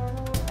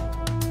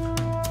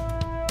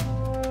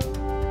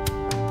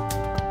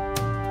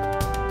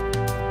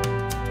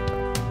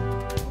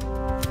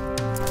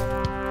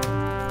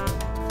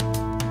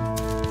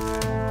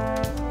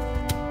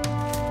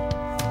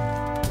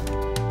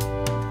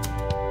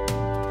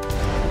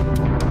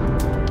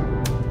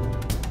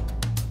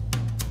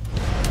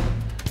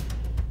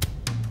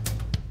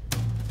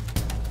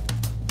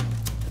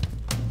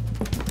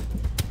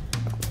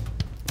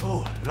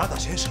拉达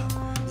先生，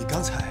你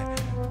刚才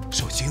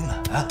受惊了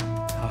啊？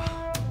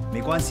没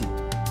关系，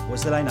我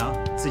是来拿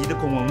自己的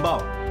公文包。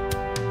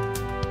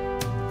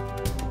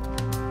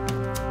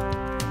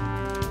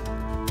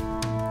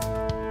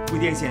贵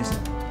殿先生，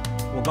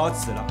我告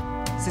辞了，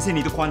谢谢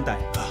你的宽待。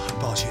很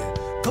抱歉，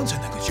刚才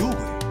那个酒鬼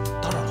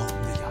打扰了我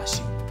们的雅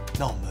兴，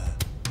那我们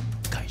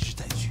改日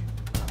再聚。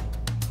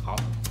好。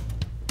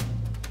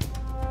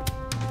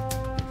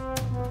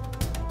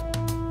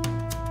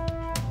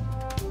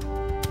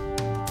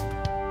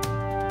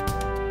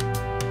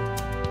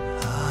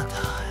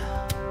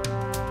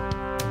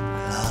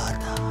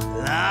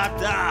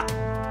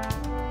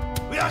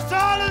不要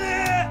杀了你！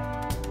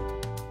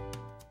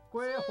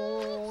鬼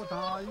火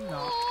大雨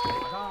啊，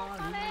大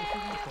流星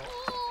说，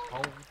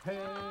后配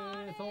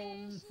粽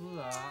子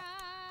啊。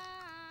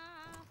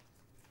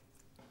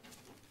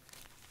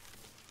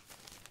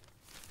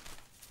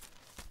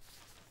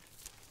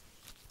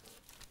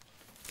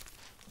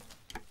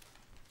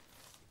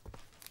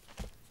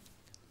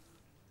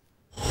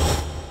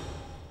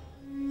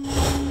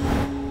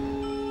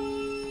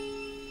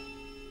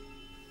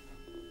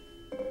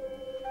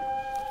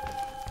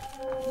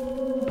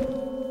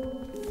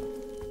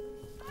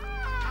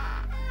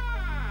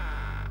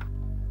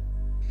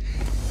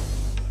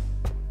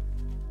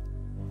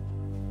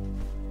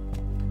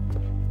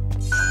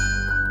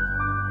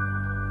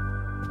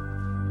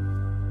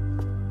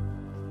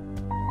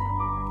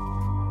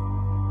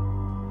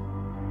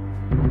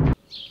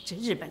这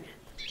日本人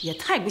也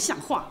太不像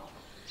话了，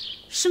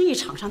生意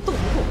场上斗不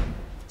过，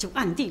就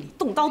暗地里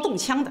动刀动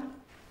枪的。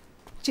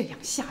这样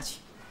下去，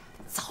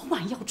早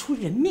晚要出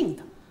人命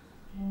的。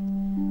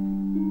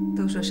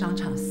都说商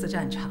场似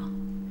战场，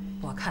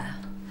我看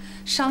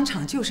商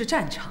场就是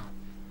战场。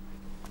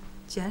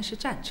既然是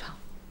战场，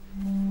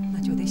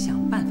那就得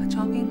想办法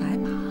招兵买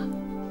马。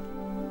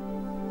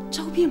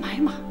招兵买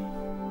马，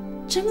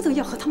真的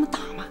要和他们打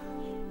吗？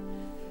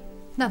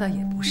那倒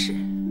也不是，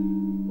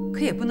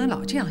可也不能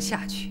老这样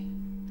下去，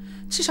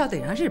至少得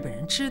让日本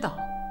人知道，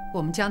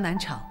我们江南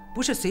场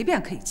不是随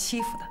便可以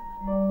欺负的。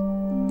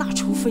那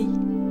除非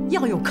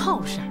要有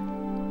靠山，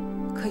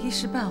可一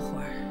时半会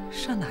儿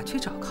上哪去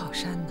找靠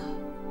山呢？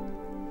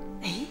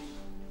哎，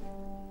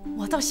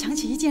我倒想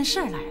起一件事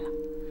来了。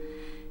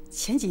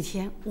前几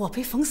天我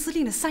陪冯司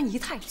令的三姨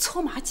太搓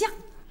麻将。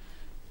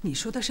你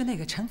说的是那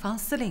个城防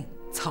司令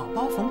草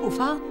包冯不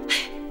发？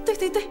哎，对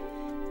对对，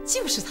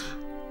就是他。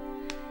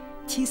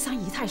听三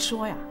姨太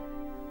说呀，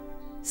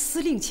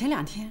司令前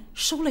2天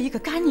收了一个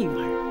干女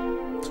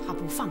儿，他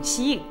不放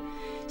心，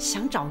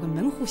想找个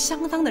门户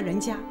相当的人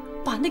家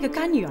把那个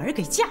干女儿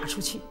给嫁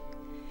出去。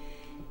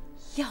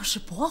要是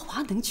伯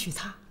华能娶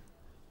她，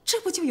这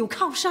不就有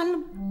靠山了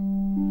吗？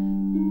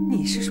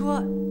你是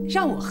说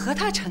让我和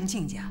他成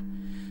亲家？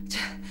这，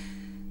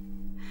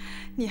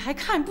你还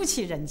看不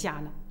起人家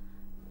呢？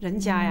人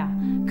家呀，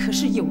可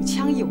是有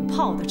枪有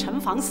炮的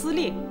城防司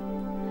令，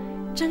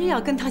真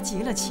要跟他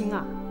结了亲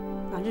啊，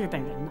那日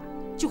本人呐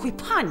就会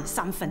怕你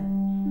3分。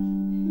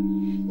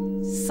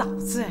嫂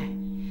子哎，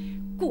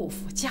顾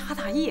府家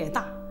大业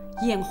大，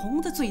眼红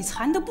的嘴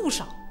馋的不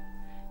少，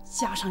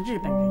加上日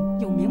本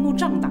人又明目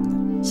张胆的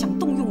想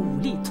动用武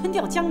力吞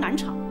掉江南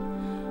场，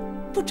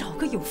不找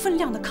个有分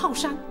量的靠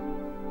山，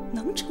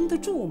能撑得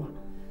住吗？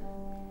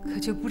可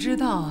就不知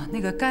道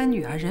那个干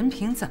女儿人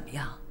品怎么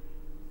样，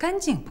干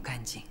净不干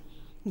净？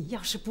你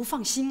要是不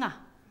放心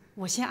啊，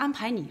我先安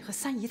排你和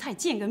三姨太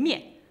见个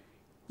面，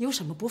有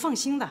什么不放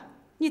心的，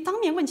你当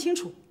面问清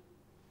楚，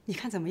你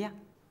看怎么样？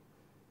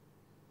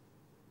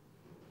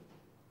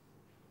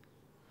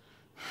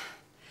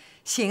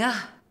行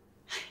啊，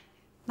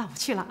那我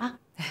去了啊，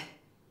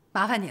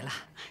麻烦你了。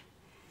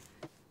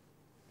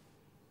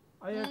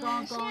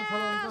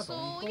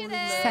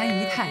三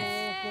姨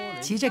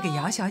太急着给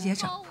姚小姐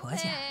找婆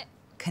家，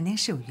肯定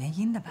是有原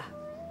因的吧？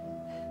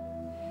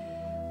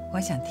我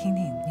想听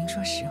听您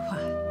说实话。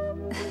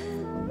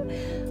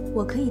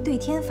我可以对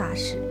天发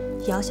誓，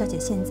姚小姐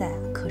现在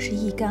可是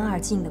1干2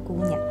净的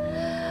姑娘，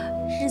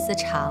日子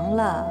长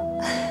了，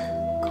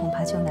恐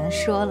怕就难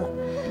说了。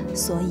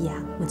所以啊，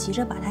我急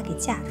着把她给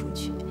嫁出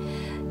去。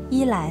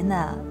一来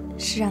呢，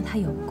是让她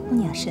有姑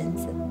娘身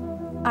子；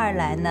二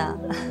来呢，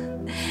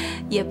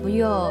也不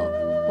用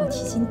我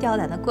提心吊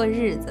胆的过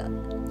日子。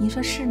您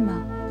说是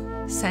吗？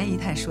三姨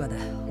太说的，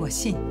我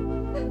信，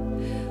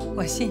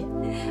我信。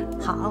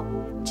好，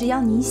只要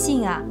您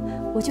信啊，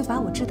我就把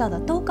我知道的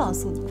都告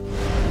诉你。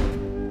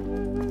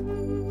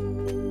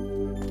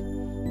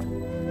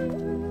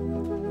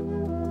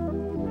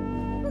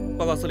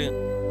报告司令，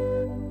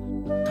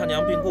他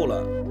娘病故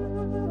了，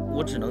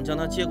我只能将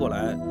她接过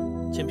来，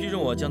请批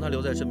准我将她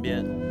留在身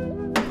边。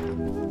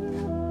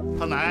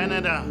他奶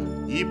奶的，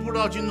你不知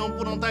道军中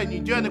不能带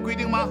女眷的规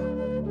定吗？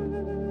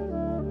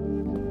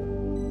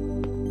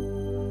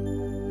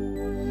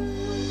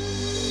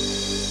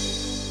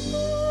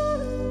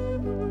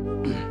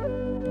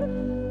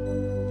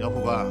姚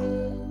副官，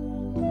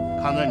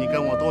看在你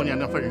跟我多年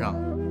的份上，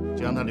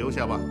就让她留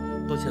下吧。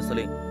多谢司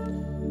令。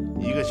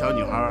一个小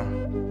女孩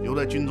留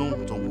在军中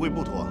总会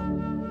不妥，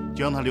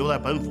就让她留在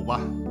本府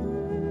吧，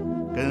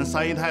跟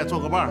三姨太做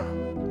个伴儿，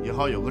也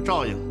好有个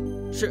照应。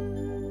是，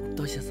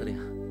多谢司令。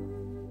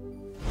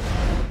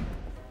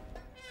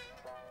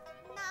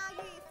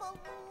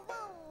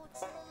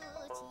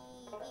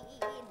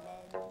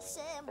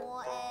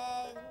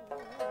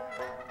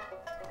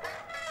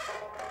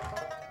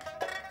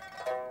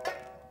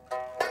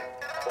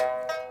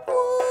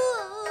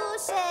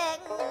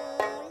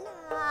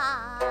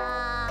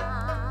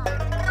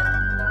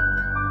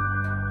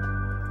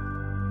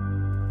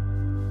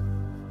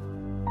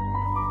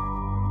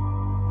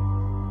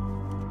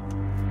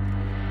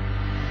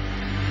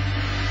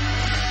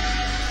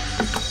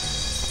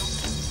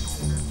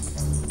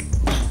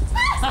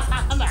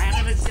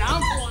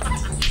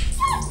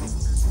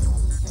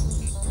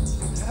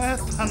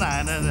他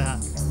奶奶的，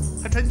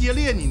还真接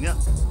猎你呢，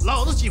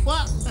老子喜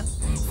欢。三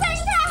姨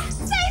太，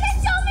三姨太，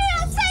救命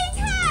啊！三姨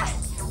太，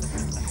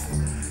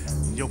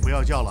你就不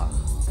要叫了，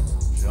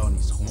只要你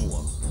从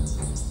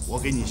我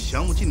给你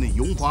享不尽的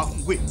荣华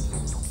富贵。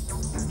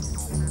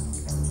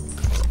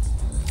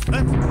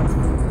哎，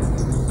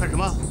干什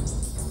么？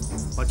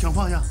把枪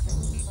放下！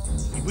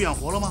你不想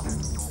活了吗？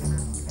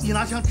你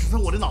拿枪指着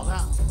我的脑袋！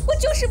我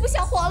就是不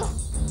想活了。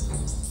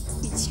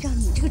与其让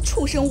你这个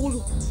畜生侮辱，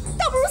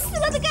倒不如死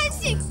了的干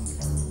净。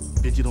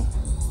别激动，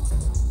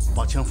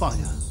把枪放下。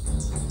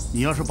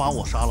你要是把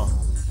我杀了，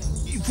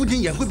你父亲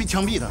也会被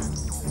枪毙的。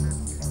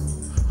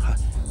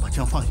把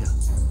枪放下，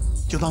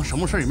就当什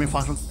么事也没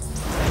发生。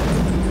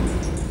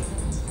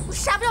我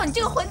杀不了你这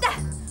个混蛋，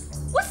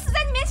我死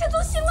在你面前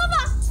总行了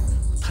吧？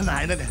他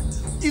奶奶的，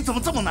你怎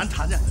么这么难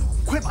缠呢？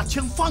快把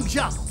枪放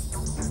下！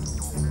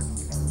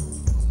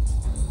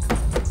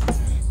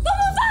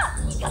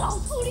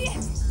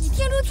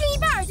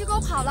就给我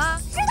跑了？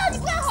知道你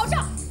不敢好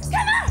上，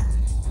开门！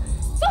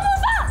风不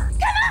放，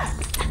开门！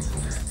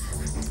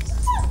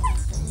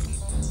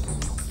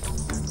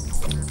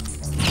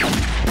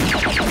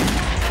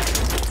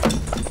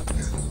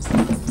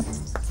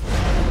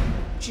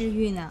知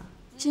韵啊，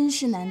真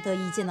是难得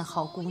一见的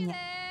好姑娘。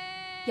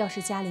要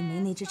是家里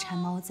没那只馋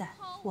猫在，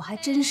我还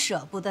真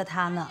舍不得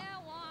她呢。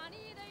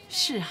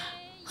是啊，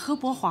和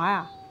伯华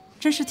呀，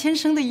真是天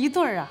生的一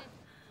对儿啊。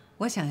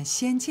我想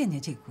先见见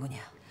这姑娘。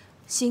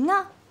行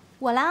啊，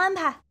我来安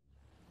排。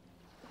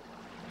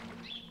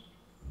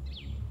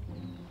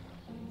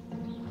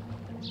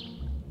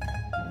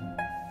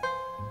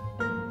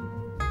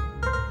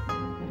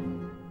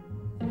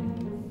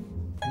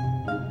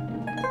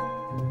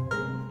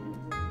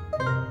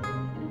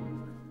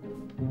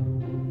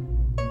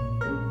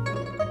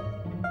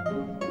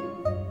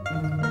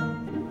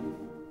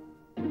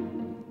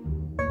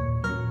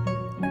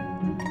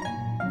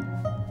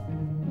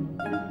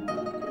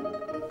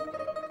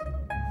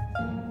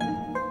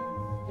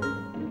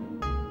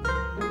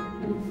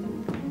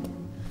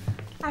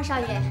二少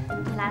爷，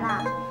你来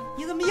啦！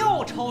你怎么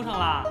又抽上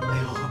了？哎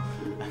呦，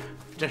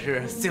这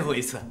是最后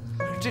一次，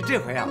这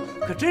回啊，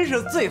可真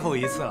是最后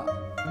一次了。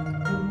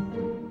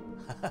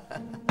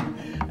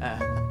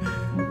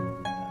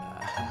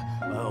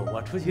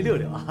我出去溜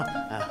溜啊。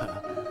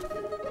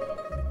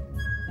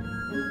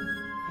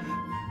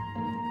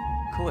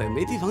可我也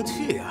没地方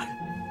去呀。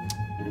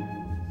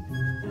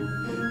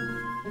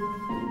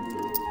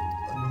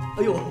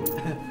哎呦，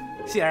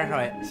谢二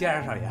少爷，谢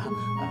二少爷啊！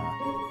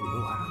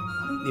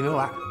你们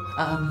玩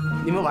啊，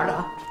你们玩的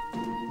啊。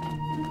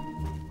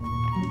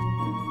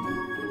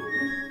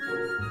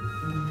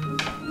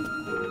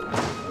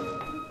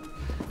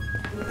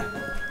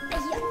哎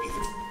呀，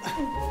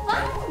放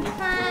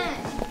开，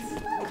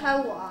放开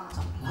我！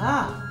怎么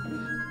了？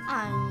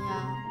哎呀，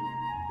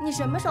你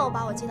什么时候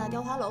把我接到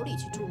雕花楼里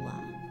去住啊？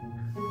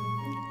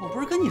我不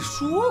是跟你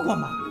说过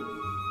吗？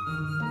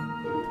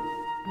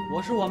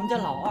我是我们家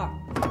老二，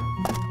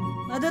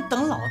那得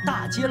等老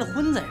大结了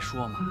婚再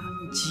说嘛，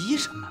你急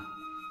什么？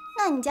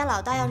那你家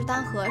老大要是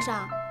当和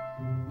尚，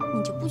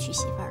你就不娶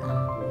媳妇儿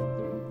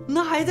了？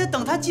那还得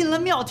等他进了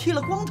庙剃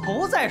了光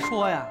头再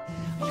说呀。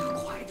哎呀，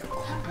快点，快！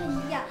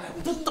哎呀，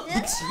都等不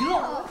及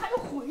了，还要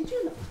回去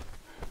呢。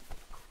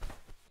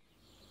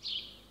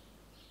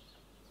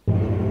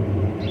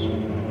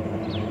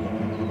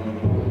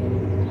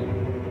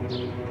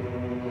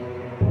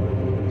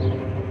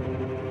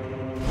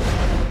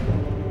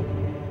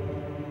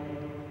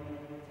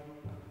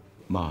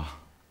妈，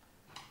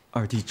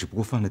二弟只不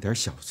过犯了点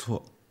小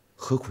错，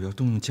何苦要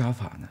动用家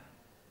法呢？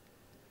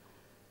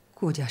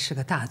顾家是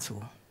个大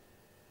族，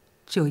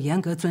只有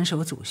严格遵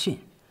守祖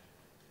训，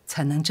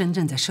才能真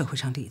正在社会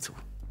上立足。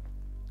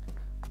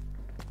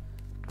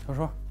小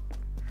叔，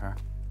婶儿，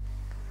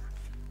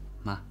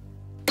妈，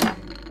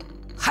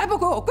还不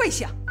给我跪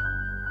下！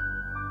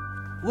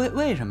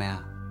为什么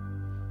呀？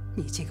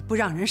你这个不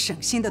让人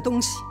省心的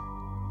东西，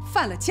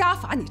犯了家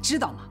法，你知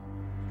道吗？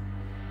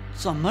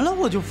怎么了？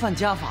我就犯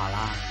家法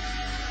了？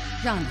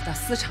让你到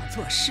私厂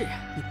做事，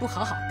你不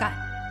好好干，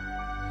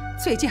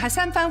最近还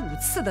3番5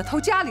次的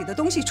偷家里的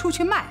东西出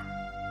去卖，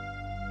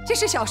这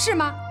是小事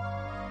吗？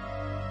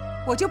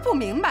我就不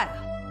明白了，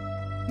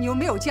你又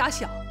没有家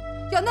小，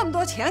要那么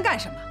多钱干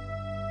什么？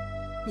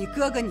你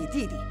哥哥你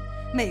弟弟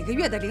每个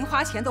月的零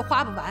花钱都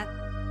花不完，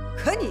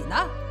可你呢，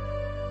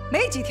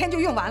没几天就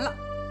用完了，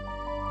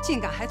竟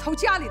敢还偷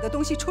家里的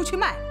东西出去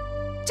卖，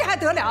这还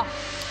得了？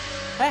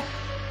哎，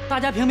大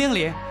家评评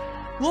理。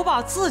我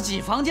把自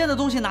己房间的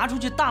东西拿出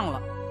去当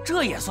了，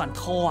这也算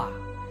偷啊？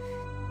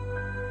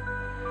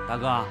大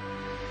哥，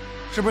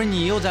是不是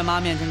你又在妈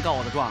面前告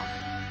我的状？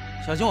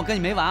小心我跟你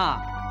没完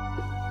啊！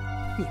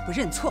你不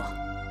认错，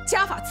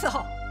家法伺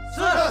候。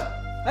是。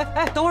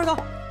哎，等会儿，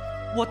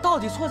我到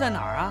底错在哪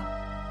儿啊？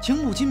请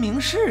母亲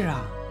明示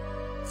啊！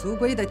族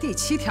规的第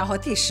7条和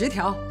第10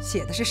条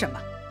写的是什么？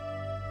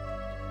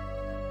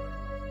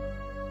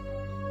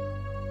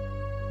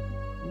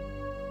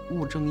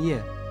务正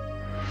业。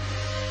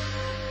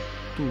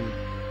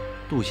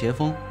渡邪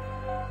风，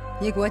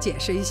你给我解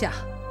释一下，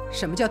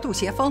什么叫渡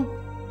邪风？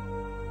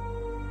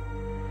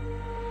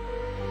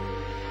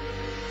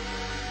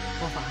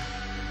国华，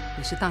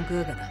你是当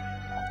哥哥的，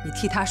你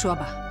替他说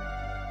吧。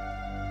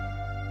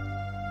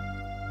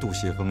渡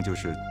邪风就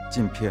是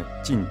禁骗、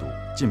禁赌、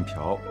禁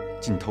嫖、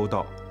禁偷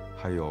盗，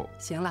还有……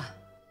行了，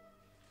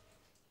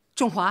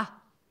仲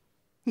华，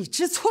你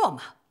知错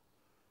吗？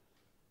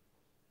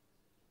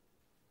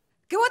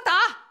给我打！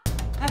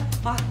哎，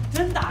妈，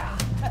真打呀！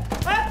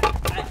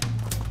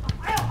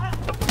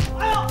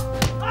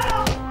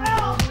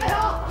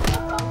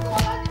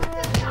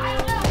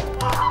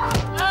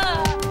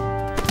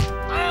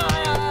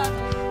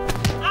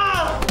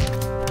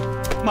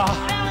妈，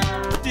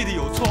弟弟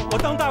有错，我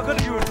当大哥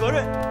的有责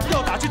任，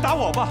要打就打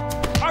我吧。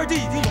二弟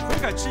已经有悔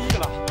改之意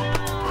了。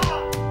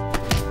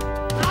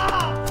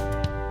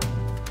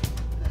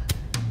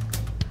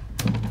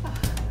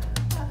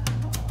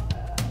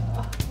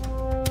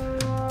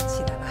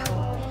起来吧。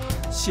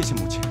谢谢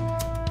母亲。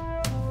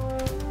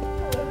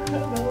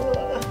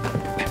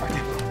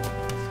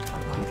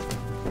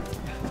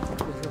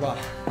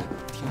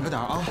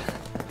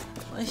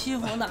我西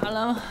服拿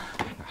了吗？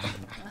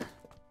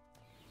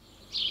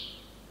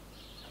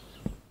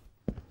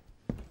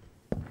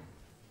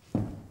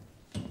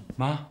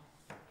妈，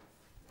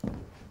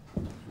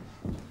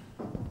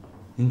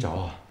您找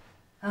我？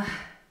哎，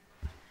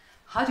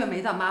好久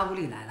没到妈屋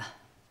里来了，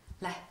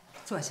来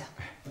坐下。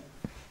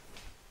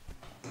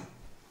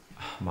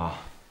妈，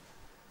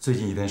最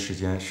近一段时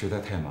间实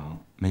在太忙，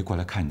没过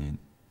来看您，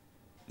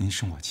您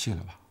生我气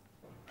了吧？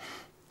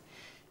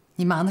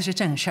你忙的是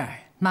正事儿，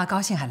妈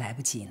高兴还来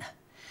不及呢，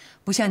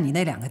不像你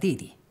那2个弟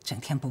弟，整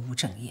天不务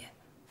正业。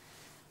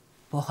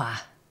博华，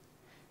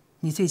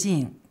你最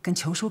近跟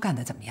裘叔干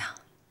的怎么样？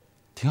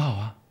挺好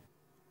啊。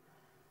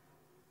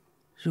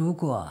如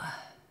果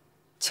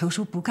裘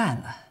叔不干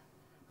了，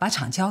把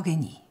厂交给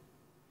你，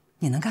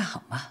你能干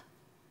好吗？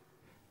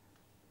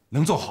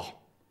能做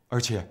好，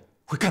而且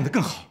会干得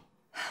更好。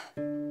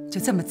就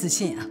这么自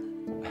信啊？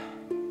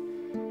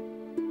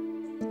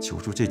裘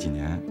叔这几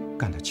年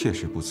干得确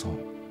实不错，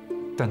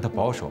但他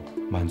保守，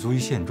满足于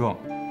现状，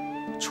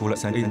除了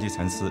3A 级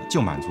蚕丝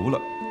就满足了，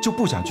就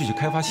不想继续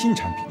开发新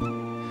产品，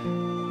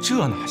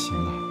这哪行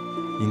啊？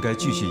应该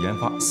继续研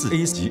发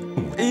4A 级、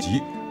5A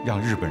级，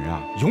让日本人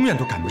啊永远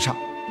都赶不上。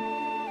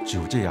只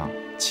有这样，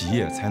企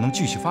业才能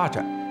继续发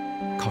展。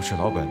靠吃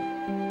老本，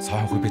早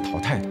晚会被淘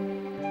汰的。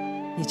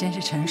你真是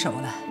成熟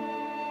了，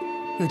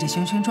有这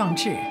雄心壮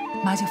志，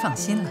妈就放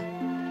心了。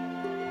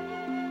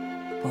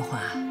博华，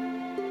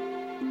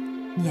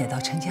你也到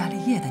成家立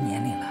业的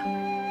年龄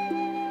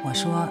了，我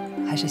说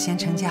还是先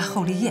成家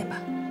后立业吧，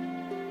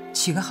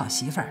娶个好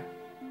媳妇儿，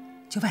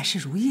就万事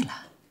如意了。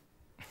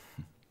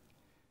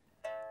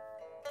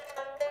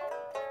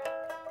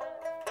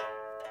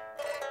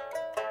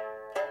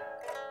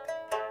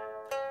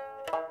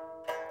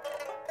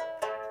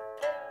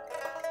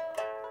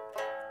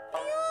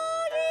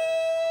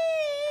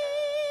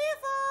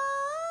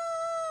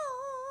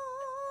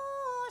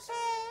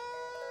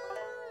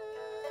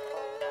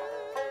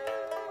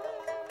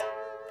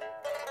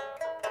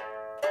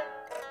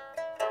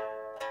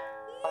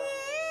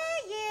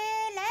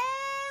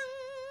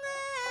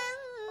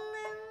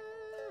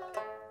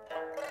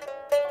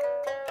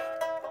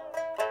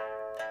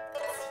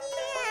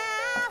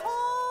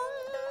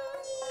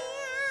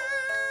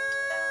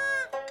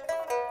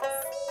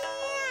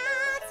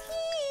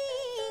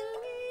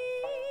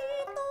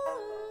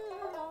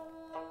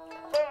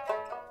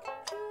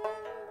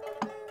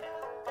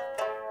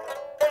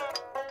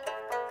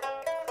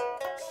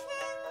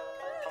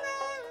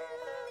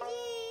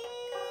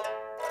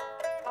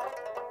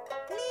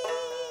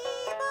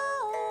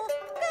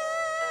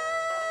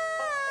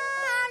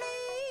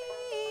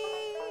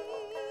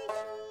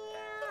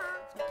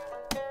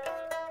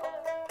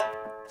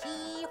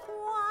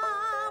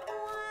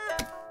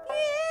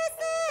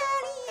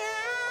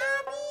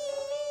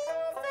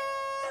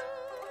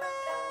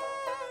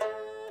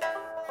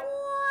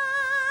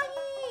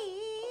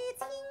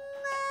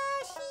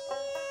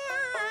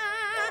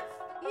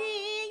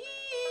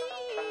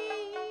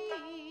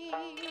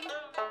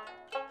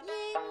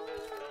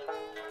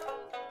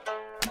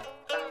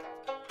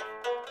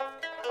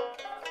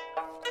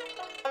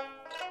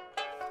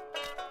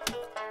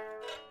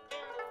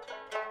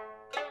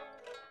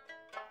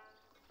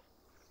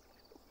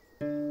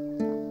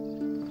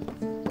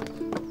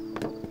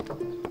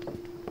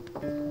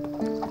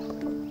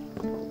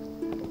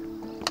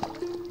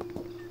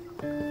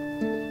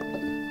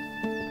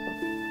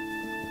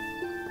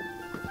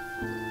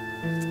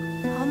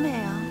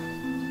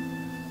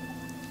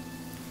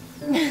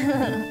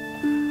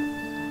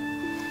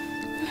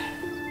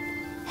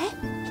哎，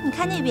你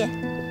看那边，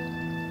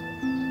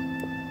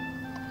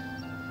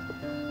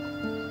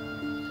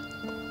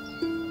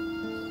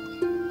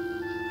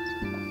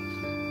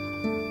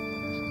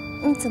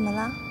你怎么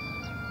了？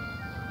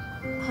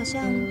好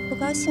像不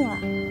高兴了，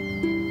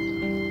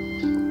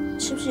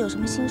是不是有什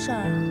么心事儿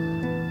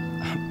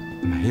啊？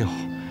没有，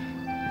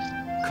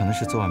可能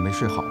是昨晚没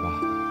睡好吧，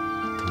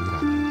头有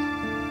点晕。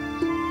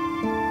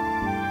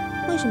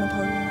为什么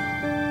头晕啊？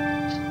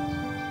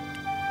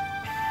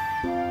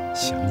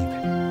想你呗。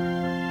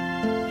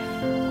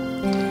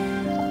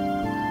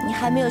你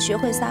还没有学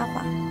会撒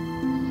谎，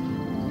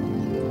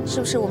是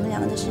不是我们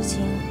两个的事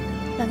情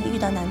让你遇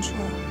到难处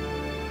了？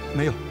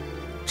没有，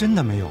真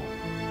的没有。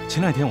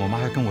前2天我妈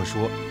还跟我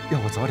说要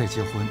我早点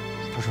结婚，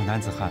她说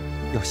男子汉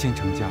要先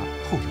成家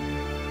后立业。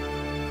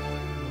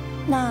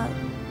那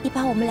你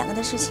把我们两个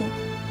的事情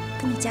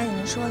跟你家里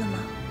人说了吗？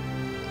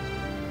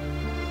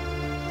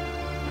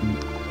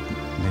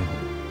没有。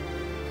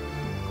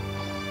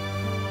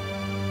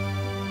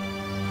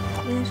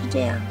原来是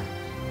这样。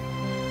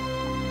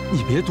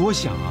你别多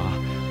想啊，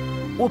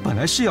我本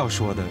来是要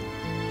说的，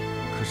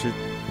可是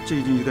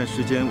最近一段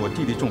时间我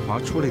弟弟仲华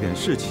出了点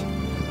事情，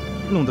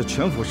弄得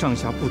全府上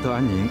下不得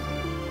安宁。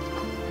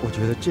我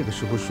觉得这个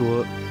时候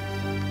说，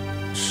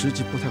时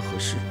机不太合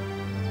适。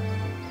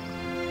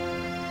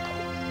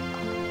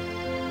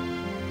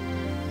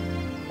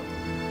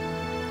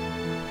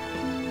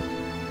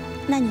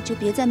那你就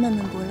别再闷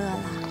闷不乐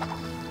了。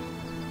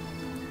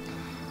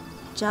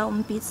只要我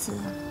们彼此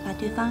把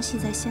对方系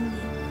在心里，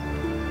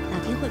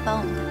定会帮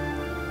我们的。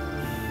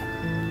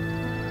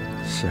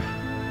是。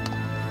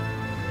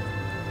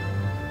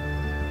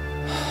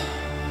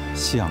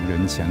向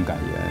人前感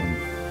言，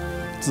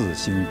自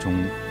心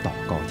中祷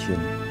告天，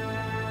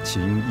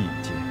情意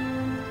间，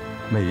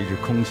每日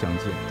空相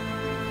见。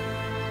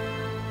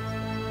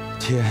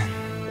天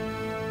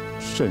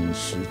甚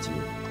时节，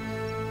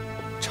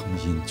成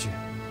阴倦。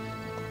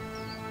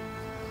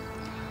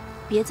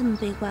别这么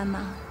悲观嘛，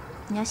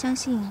你要相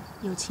信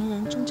有情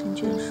人终成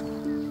眷属。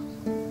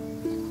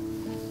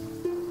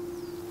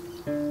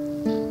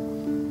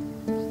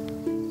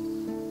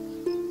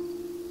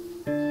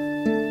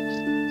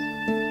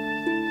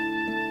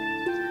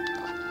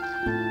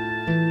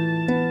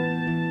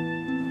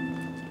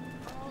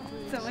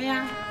怎么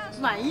样，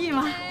满意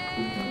吗？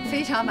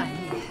非常满意。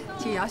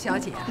这姚小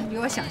姐啊，比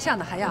我想象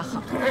的还要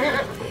好。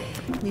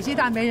你这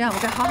大媒人，我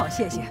该好好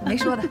谢谢。没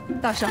说的，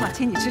到时候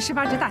请你吃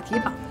18只大蹄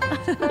膀。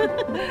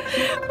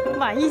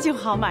满意就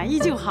好，满意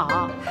就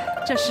好。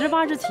这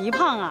18只蹄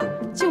膀啊，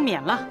就免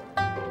了。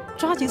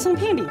抓紧送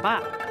聘礼吧。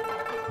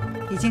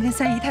已经跟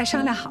三姨太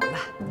商量好了，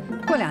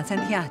过2、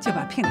3天啊，就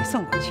把聘礼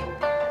送过去。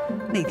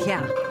那天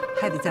啊，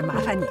还得再麻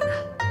烦你呢。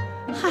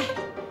嗨，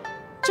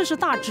这是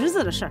大侄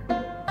子的事儿，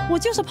我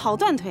就是跑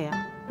断腿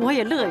啊，我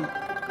也乐意。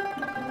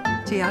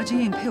这姚之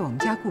韵配我们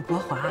家顾伯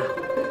华，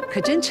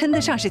可真称得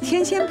上是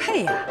天仙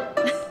配呀！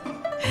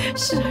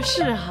是啊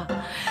是啊，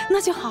那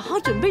就好好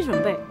准备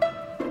准备，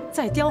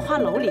在雕花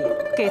楼里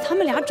给他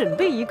们俩准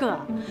备一个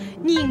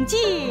拧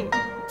记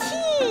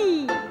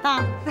替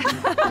当。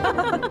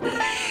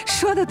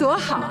说得多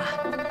好啊！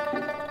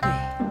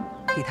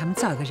对，给他们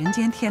造个人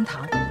间天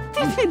堂。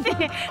对，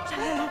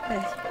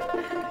来。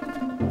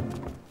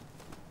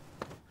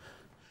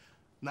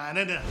奶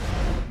奶的，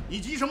你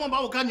急什么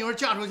把我干女儿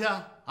嫁出去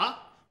啊？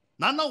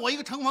难道我一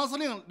个城防司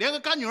令连个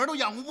干女儿都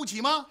养活不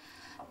起吗？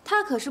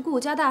他可是顾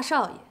家大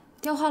少爷，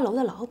雕花楼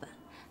的老板，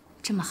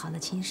这么好的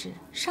亲事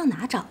上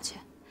哪找去？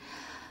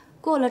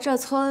过了这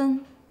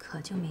村可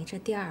就没这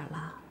店儿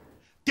了。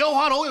雕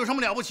花楼有什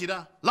么了不起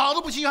的？老子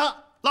不稀罕，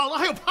老子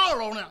还有炮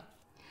楼呢。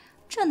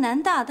这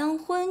男大当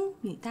婚，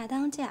女大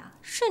当嫁，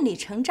顺理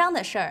成章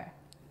的事儿，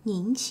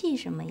您气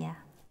什么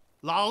呀？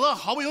老子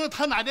好不容易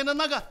他奶奶的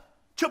那个，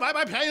却白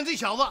白便宜这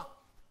小子，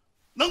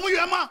能不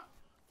冤吗？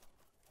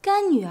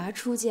干女儿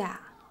出嫁，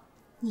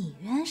你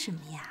冤什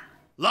么呀？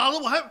老子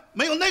我还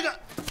没有那个。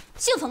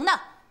姓冯的，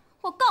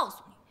我告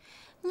诉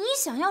你，你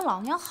想要老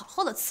娘好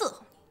好的伺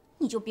候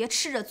你，你就别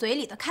吃着嘴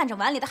里的，看着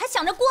碗里的，还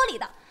想着锅里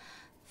的，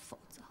否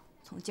则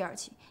从今儿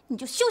起，你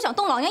就休想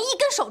动老娘一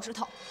根手指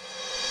头。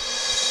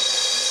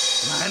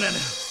奶奶的，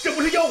这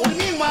不是要我的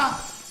命吗？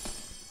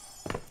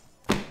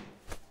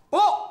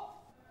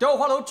雕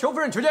花楼裘夫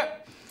人求见。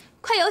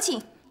快有请。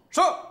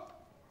是。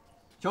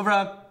裘夫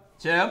人，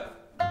请。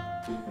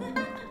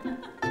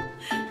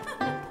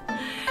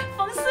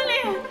冯司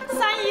令，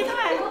三姨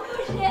太。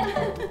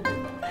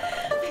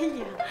哎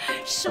呀，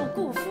受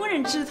顾夫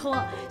人之托，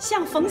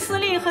向冯司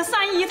令和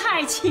三姨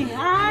太请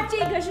安。这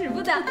可使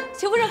不得，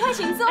裘夫人快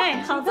请坐。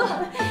哎，好坐。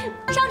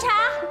上茶。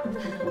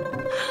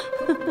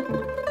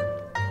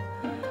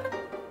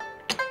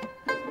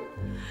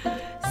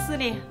司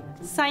令，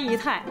三姨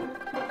太，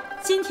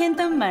今天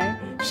登门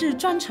是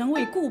专程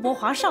为顾伯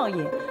华少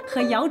爷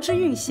和姚之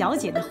韵小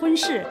姐的婚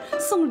事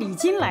送礼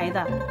金来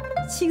的，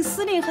请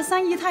司令和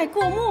三姨太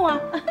过目啊。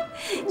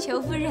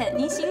裘夫人，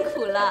您辛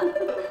苦了。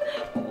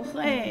不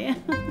会。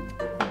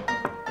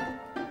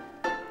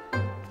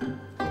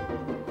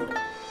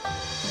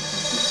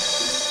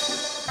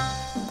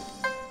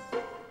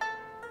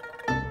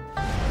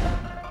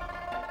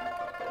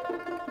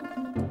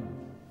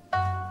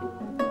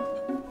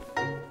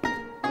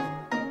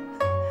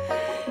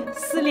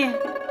司令，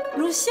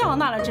如笑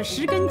纳了这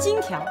10根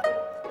金条，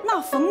那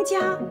冯家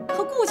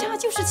和顾家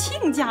就是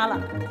亲家了，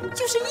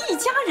就是一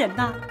家人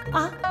呐！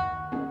啊！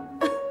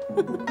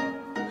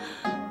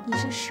你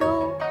是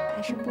收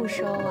还是不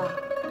收啊？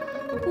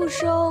不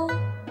收，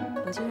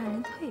我就让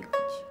人退回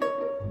去。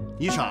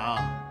你傻啊？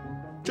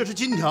这是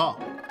金条，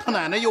他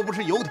奶奶又不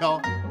是油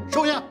条，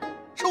收下，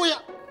收下。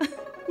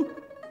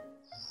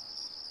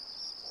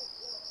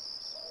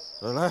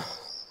来，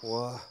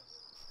我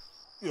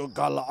又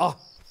干了啊！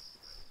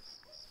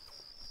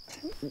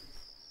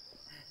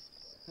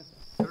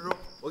小叔，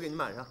我给你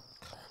满上。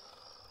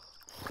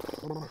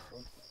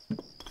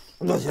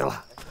不行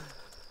了，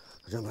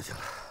真不行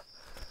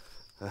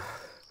了。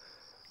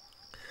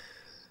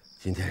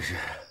今天是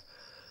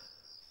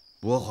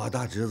伯华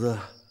大侄子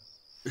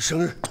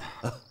生日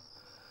啊，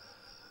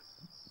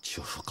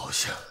就说高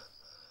兴，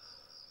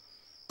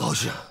高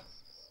兴。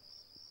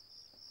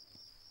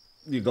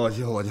你高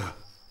兴我就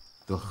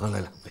多喝了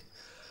2杯，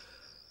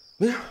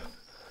没事。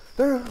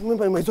但是没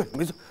醉，没醉，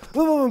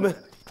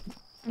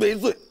没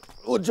醉，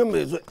我真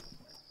没醉。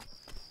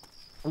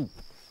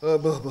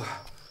不，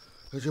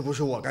这不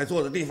是我该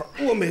坐的地方，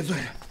我没醉。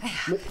哎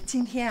呀，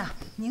今天啊，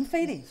您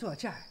非得坐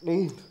这儿。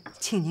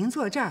请您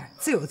坐这儿，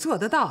自有坐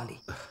的道理。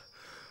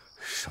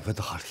什么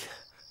道理？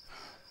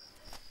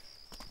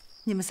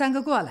你们3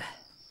个过来。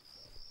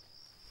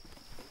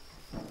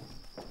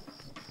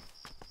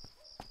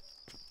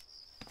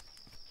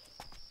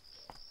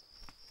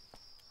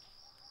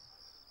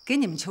给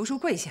你们求叔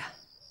跪下。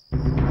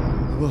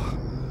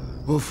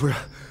夫人，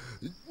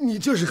你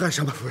这是干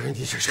什么？夫人，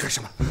你这是干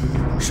什么？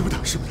使不得，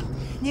使不得！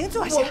您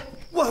坐下。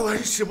万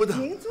万使不得！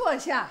您坐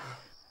下。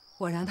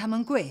我让他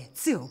们跪，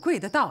自有跪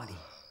的道理。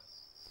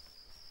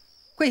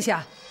跪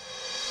下。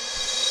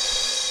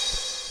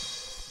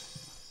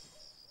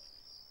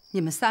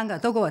你们3个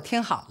都给我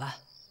听好了。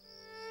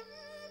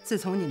自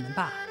从你们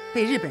爸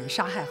被日本人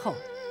杀害后，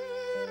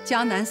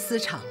江南丝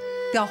厂、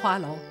雕花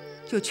楼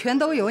就全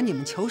都由你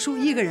们裘叔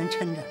一个人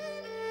撑着。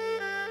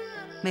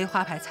梅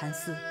花牌蚕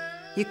丝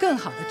以更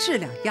好的质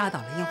量压倒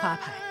了樱花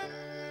牌，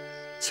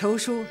裘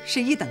叔是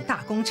1等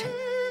大功臣。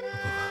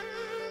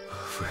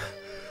夫人，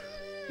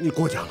你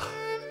过奖了，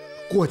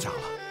过奖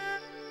了。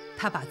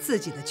他把自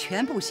己的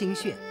全部心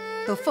血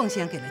都奉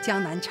献给了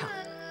江南厂，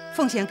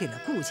奉献给了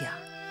顾家。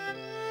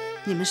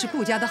你们是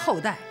顾家的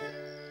后代，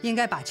应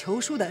该把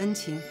裘叔的恩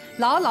情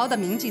牢牢地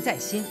铭记在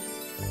心。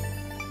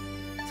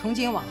从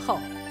今往后，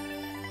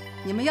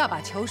你们要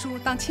把裘叔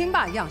当亲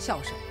爸一样孝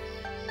顺，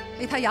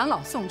为他养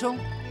老送终，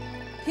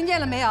听见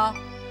了没有？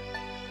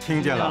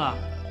听见了。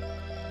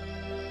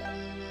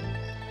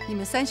你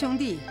们3兄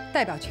弟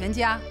代表全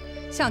家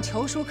向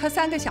裘叔磕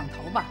3个响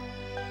头吧。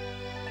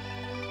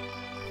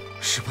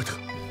使不得，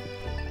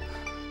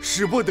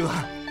使不得！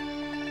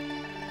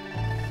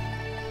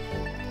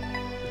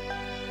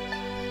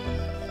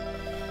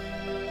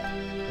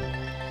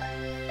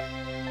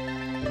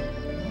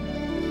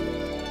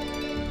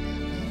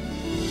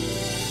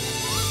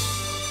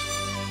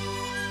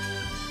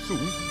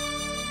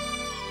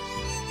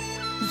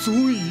足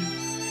矣！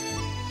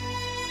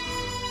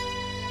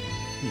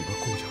你们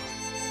顾家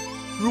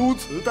如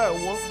此待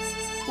我，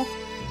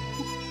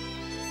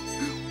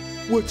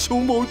我裘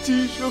某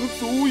今生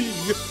足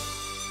矣。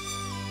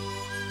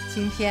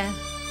今天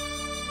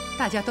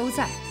大家都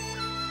在，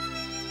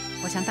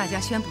我向大家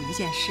宣布一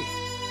件事：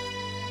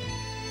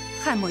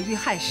汉末遇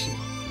害时，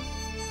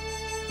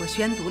我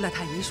宣读了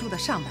他遗书的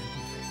上半部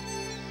分。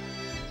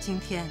今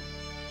天，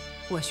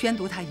我宣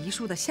读他遗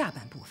书的下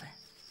半部分。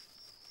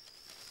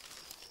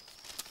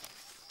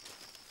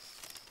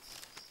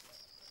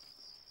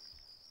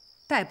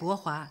戴伯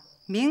华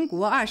民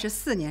国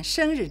24年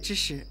生日之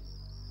时，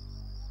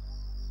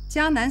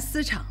江南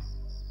丝厂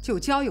就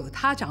交由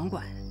他掌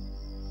管，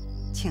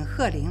请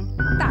贺龄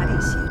大力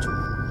协助，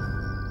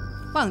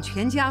望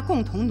全家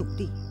共同努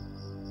力，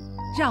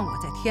让我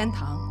在天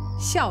堂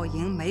笑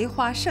迎梅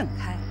花盛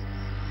开。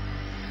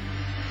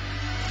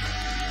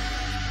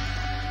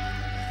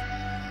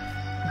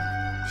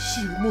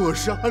卸磨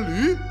杀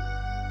驴。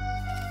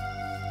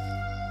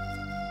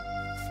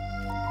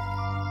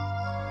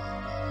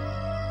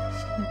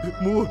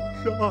莫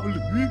杀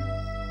驴！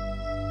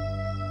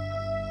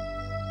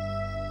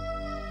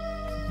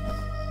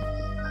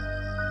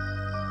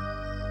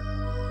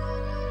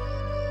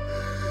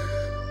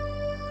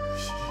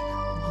谢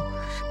莫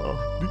杀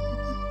驴！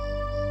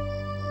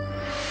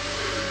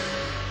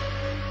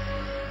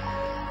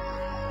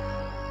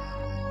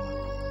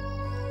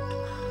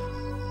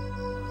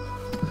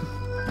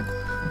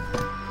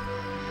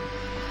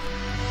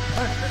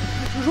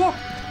师叔。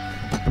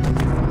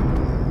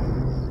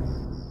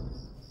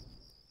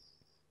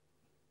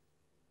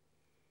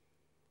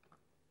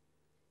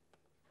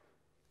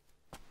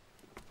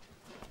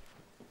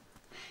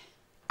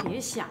别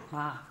想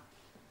了，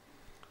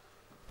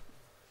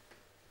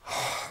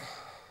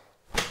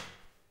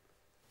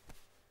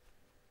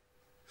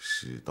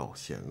世道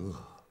险恶，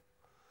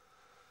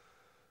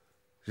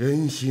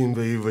人心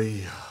危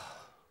危呀！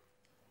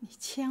你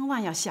千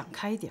万要想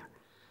开点儿，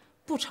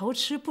不愁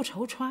吃不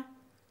愁穿，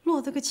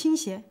落得个清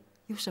闲，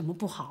有什么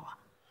不好啊？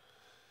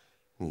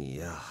你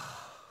呀，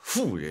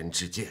妇人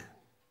之见。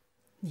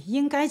你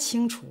应该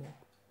清楚，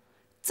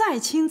再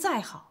亲再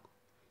好，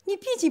你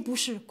毕竟不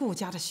是顾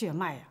家的血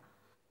脉呀。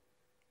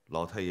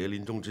老太爷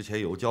临终之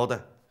前有交代，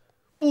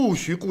不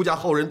许顾家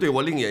后人对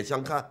我另眼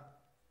相看。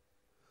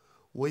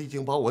我已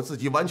经把我自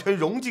己完全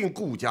融进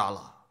顾家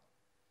了，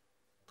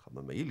他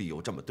们没理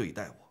由这么对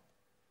待我，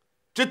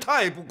这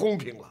太不公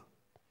平了。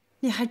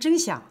你还真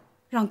想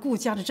让顾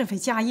家的这份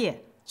家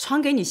业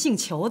传给你姓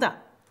裘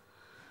的，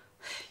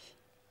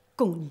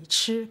供你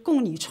吃，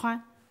供你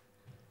穿，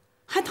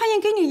还答应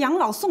给你养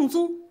老送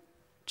终，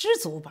知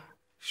足吧？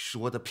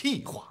说的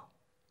屁话！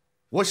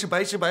我是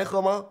白吃白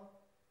喝吗？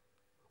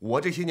我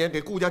这些年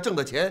给顾家挣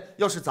的钱，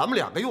要是咱们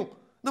2个用，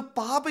那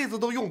8辈子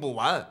都用不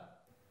完。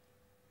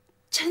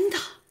真的？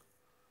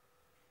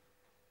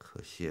可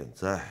现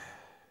在，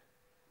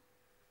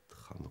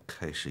他们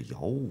开始咬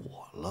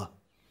我了。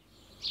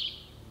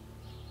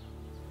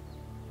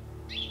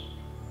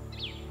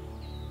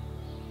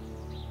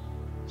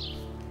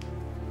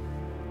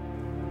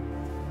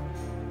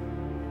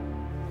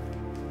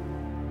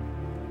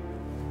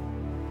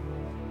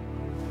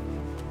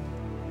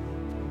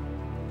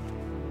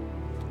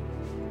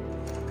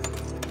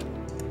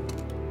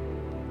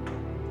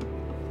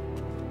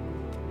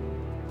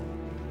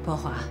伯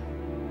华，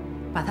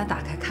把它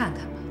打开看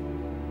看吧。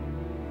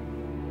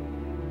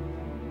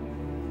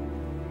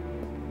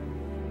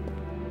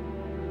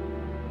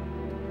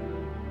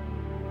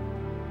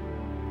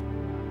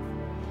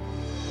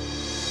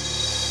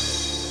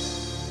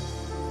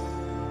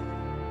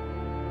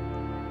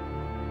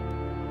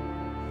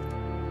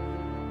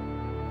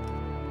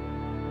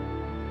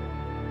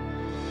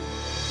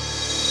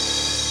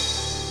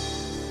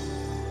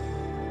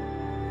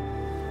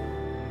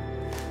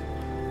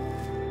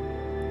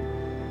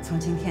从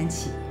今天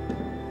起，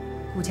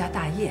顾家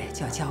大业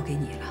就要交给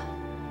你了。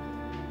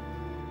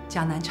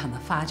江南厂的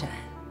发展，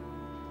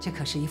这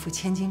可是一副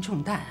千斤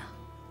重担啊！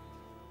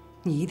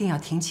你一定要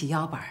挺起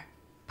腰板，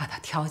把它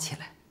挑起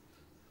来。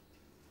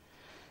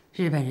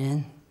日本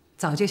人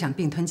早就想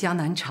并吞江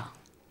南厂，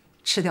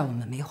吃掉我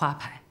们梅花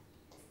牌。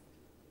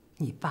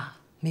你爸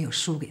没有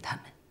输给他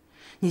们，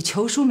你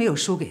裘叔没有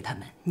输给他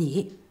们，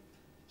你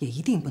也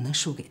一定不能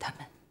输给他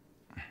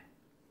们。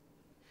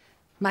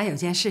妈有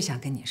件事想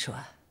跟你说。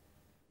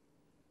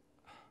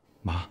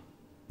妈，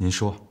您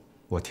说，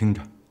我听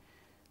着。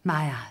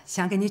妈呀，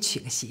想给你娶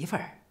个媳妇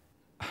儿。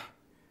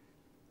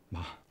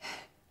妈，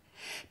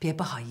别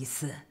不好意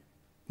思，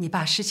你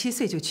爸17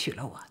岁就娶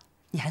了我，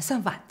你还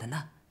算晚的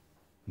呢。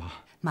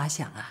妈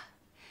想啊，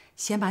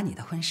先把你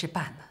的婚事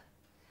办了，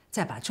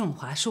再把仲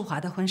华、淑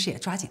华的婚事也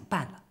抓紧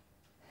办了，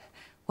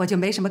我就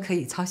没什么可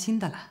以操心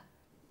的了。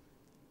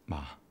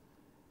妈，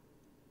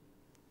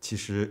其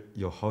实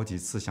有好几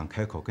次想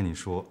开口跟你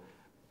说，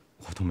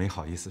我都没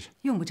好意思。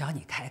用不着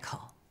你开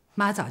口，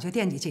妈早就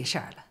惦记这事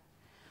儿了。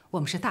我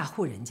们是大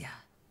户人家，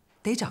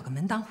得找个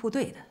门当户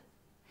对的，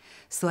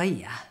所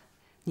以啊，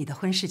你的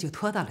婚事就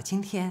拖到了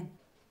今天。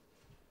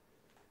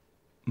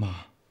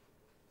妈，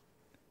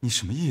你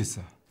什么意思？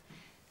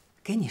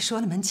给你说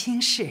了门亲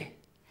事，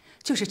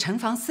就是城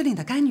防司令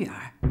的干女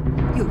儿，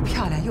又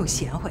漂亮又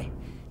贤惠，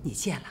你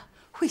见了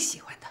会喜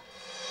欢的。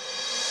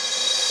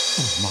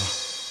不，妈，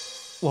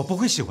我不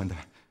会喜欢的，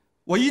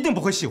我一定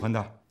不会喜欢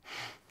的。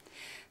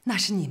那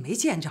是你没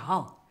见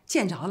着，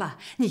见着了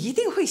你一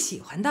定会喜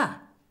欢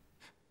的。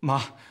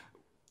妈，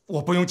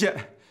我不用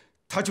见，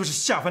她就是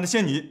下凡的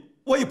仙女，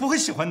我也不会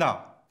喜欢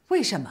的。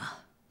为什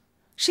么？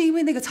是因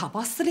为那个草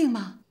包司令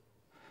吗？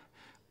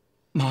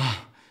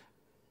妈，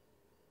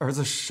儿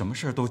子什么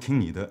事儿都听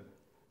你的，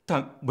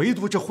但唯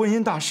独这婚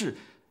姻大事，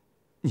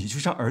你就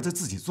让儿子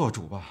自己做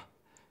主吧。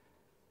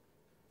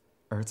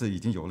儿子已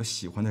经有了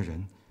喜欢的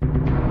人，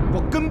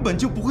我根本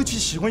就不会去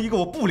喜欢一个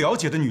我不了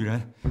解的女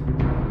人。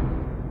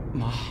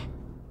妈，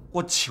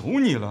我求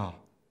你了，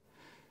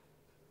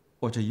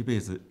我这一辈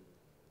子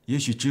也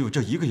许只有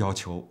这一个要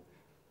求，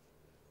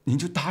您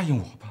就答应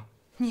我吧。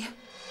你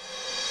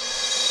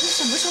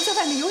什么时候在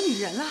外面有女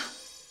人了？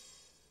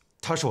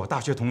她是我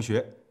大学同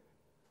学，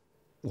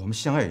我们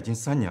相爱已经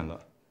3年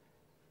了。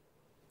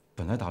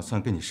本来打算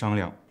跟你商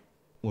量，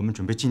我们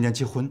准备今年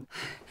结婚。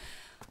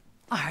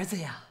儿子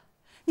呀，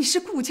你是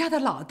顾家的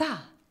老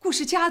大，顾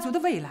氏家族的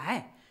未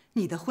来。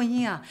你的婚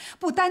姻啊，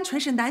不单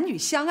纯是男女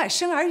相爱、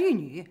生儿育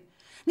女，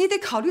你得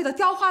考虑到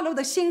雕花楼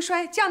的兴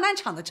衰、江南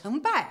厂的成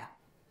败啊。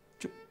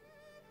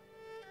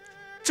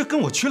这跟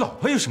我娶老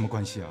婆有什么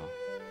关系啊？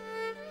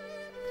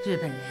日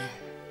本人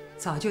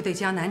早就对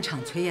江南厂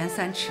垂涎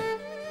3尺了。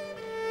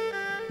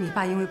你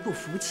爸因为不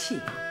服气，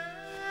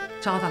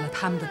遭到了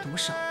他们的毒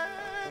手。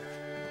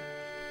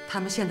他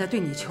们现在对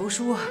你求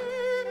书，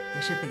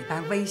也是百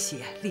般威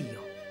胁利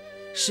诱，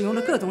使用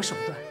了各种手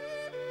段，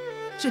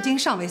至今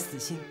尚未死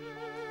心。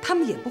他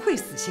们也不会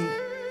死心的，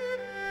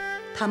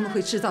他们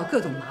会制造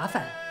各种麻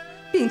烦，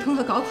并吞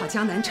和搞垮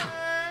江南厂。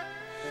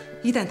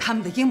一旦他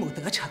们的阴谋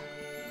得逞，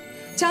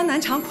江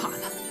南厂垮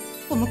了，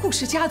我们顾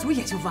氏家族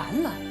也就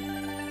完了。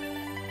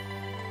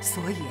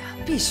所以啊，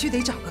必须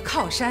得找个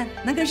靠山，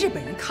能跟日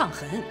本人抗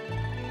衡。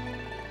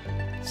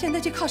现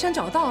在这靠山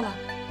找到了，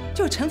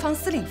就是城防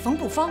司令冯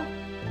不芳。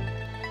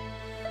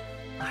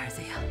儿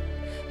子呀，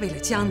为了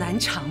江南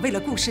厂，为了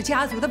顾氏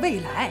家族的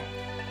未来，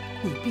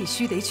你必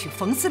须得娶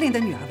冯司令的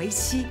女儿为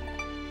妻，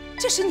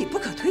这是你不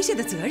可推卸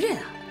的责任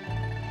啊！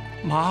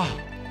妈，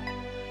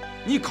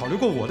你考虑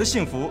过我的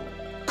幸福，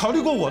考虑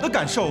过我的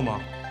感受吗？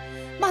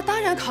妈当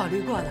然考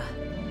虑过了，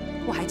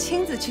我还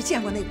亲自去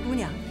见过那姑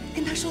娘，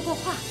跟她说过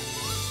话。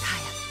她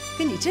呀，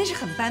跟你真是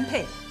很般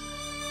配。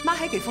妈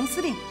还给冯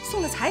司令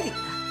送了彩礼呢。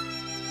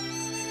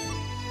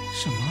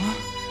什么？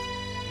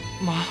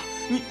妈，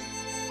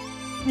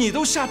你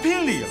都下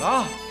聘礼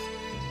了？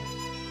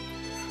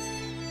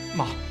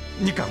妈，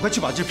你赶快去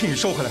把这聘礼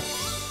收回来，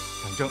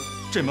反正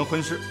这门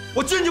婚事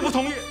我坚决不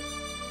同意。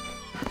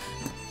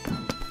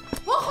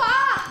文华，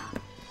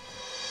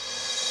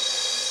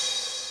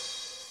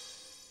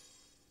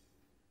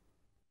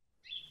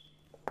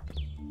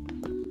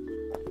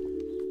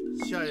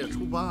下夜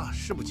初8，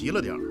是不是急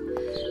了点儿？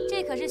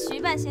这可是徐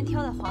半仙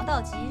挑的黄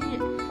道吉日，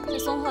这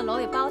松鹤楼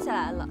也包下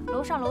来了，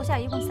楼上楼下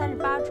一共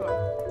38桌。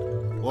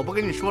我不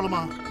跟你说了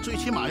吗？最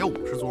起码要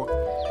50桌。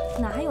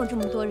哪有这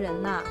么多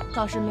人呐？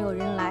倒是没有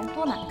人来，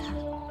多难看！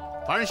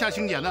凡是下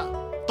请柬的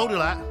都得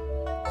来，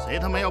谁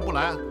他妈要不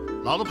来，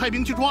老子派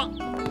兵去抓。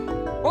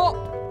哦，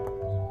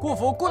顾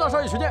府顾大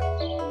少爷求见。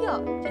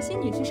哟，这新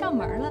女婿上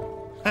门了。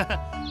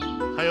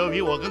还有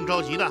比我更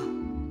着急的，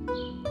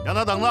让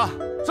他等着。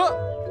是。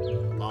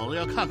老子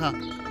要看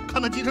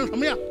他急成什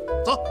么样。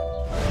走。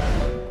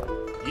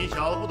你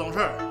小子不懂事，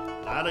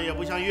来了也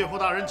不向岳父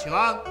大人请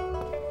安。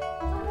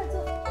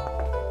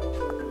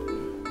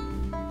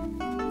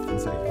冯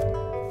司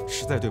令，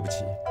实在对不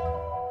起，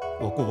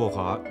我顾伯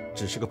华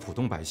只是个普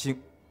通百姓，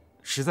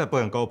实在不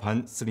敢高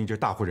攀司令这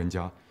大户人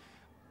家。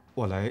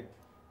我来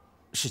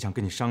是想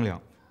跟你商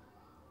量，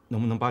能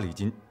不能把礼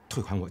金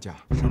退还我家。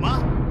什么？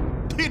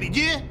退礼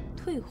金？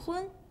退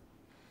婚？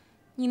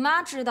你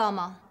妈知道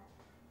吗？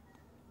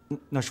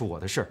那是我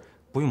的事儿，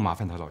不用麻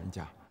烦他老人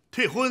家。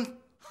退婚？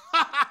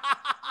哈哈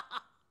哈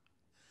哈！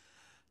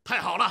太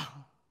好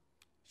了，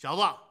小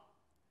子，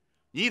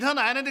你他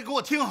奶奶的给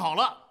我听好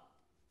了，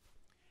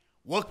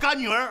我干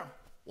女儿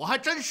我还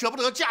真舍不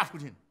得嫁出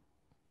去。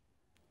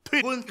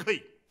退婚可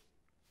以，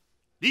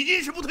礼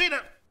金是不退的。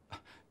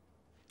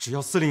只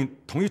要司令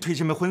同意退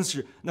这门婚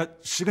事，那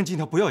10根金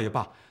条不要也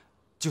罢，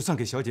就算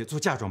给小姐做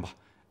嫁妆吧。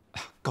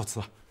告辞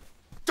了。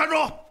站住！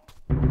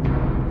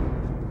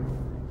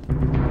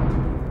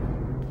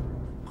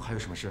还有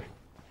什么事？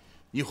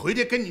你回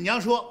去跟你娘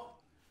说，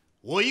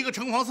我一个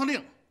城防司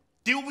令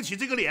丢不起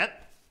这个脸，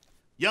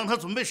让他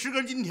准备10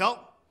根金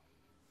条，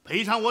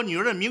赔偿我女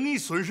儿的名誉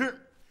损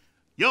失。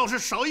要是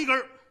少1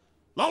根，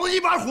老子一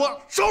把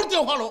火烧了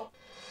雕花楼。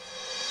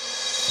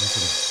冯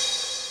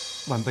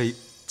司令，晚辈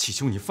祈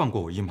求你放过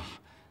我一马。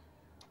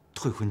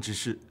退婚之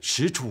事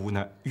实属无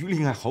奈，与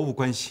恋爱毫无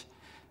关系。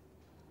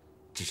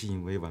只是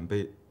因为晚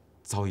辈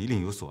早已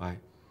另有所爱，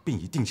并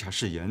已定下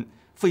誓言，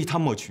非他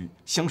莫娶，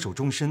相守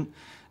终身。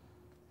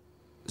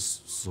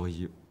所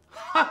以，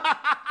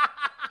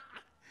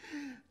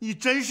你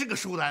真是个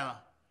书呆子，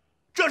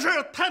这事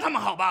儿太他妈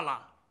好办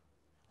了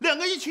，2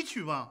个一起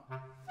娶吧。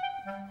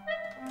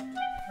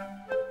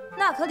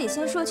那可得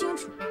先说清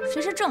楚，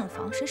谁是正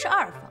房，谁是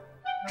2房。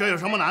这有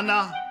什么难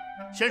的？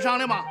先商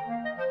量吧，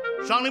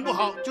商量不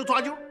好就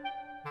抓阄。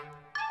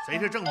谁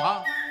是正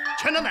房，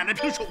全他奶奶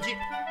凭手气。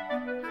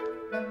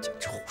简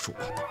直胡说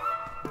八道！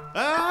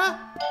哎，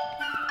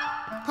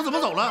他怎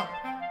么走了？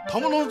同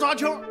不同意抓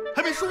阄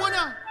还没说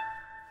呢。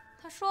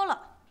他说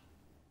了，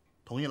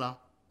同意了。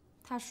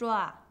他说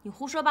啊，你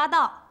胡说八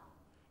道。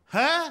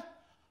哎，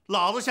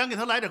老子想给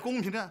他来点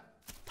公平的，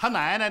他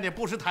奶奶的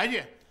不识抬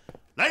举。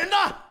来人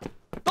呐，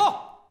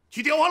到，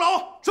去雕花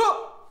楼。是。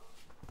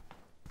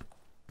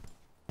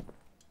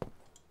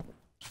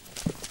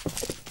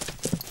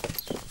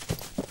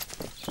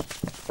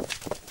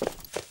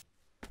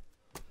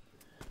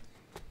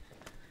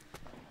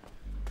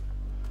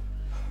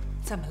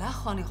怎么了？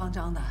慌里慌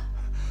张的。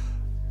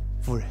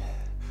夫人，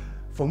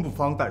冯部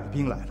方带着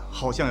兵来了，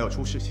好像要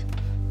出事情。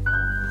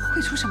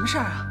会出什么事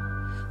儿啊？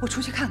我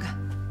出去看看。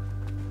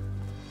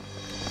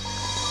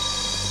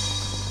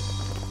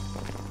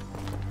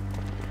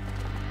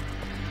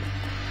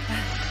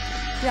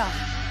哟，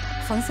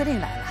冯司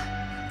令来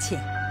了，请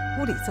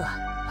屋里坐。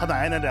他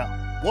奶奶的，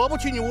我不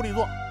去你屋里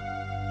坐。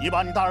你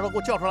把你大儿子给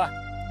我叫出来，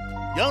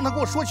让他给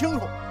我说清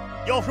楚。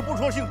要是不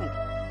说清楚，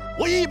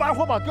我一把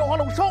火把雕花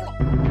楼烧了。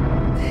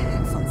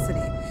冯司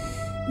令，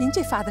您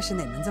这发的是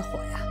哪门子火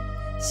呀？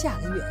下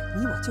个月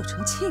你我就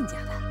成亲家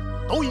了。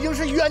都已经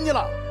是冤家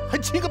了，还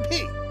亲个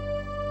屁！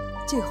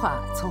这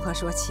话从何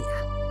说起啊？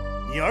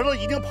你儿子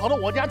已经跑到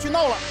我家去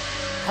闹了，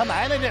他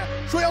奶奶呢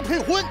说要退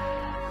婚。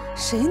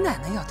谁奶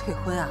奶要退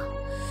婚啊？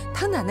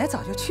他奶奶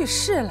早就去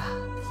世了。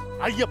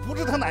哎呀，不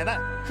是他奶奶，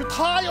是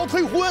他要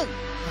退婚。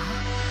啊，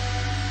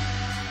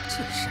这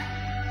事儿，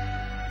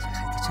这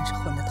孩子真是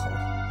昏了头了。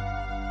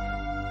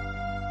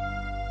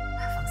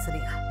冯司令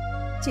啊，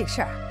这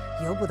事儿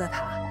由不得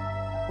他。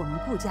我们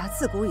顾家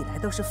自古以来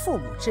都是父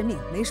母之命、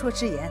媒妁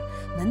之言、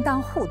门当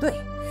户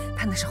对，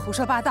他那是胡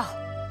说八道。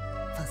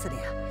冯司令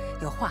啊，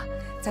有话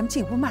咱们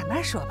进屋慢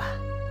慢说吧。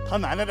他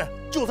奶奶的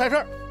就在这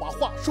儿，把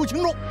话说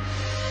清楚。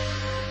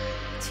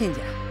亲家，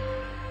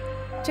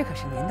这可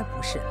是您的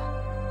不是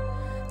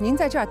了。您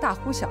在这儿大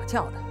呼小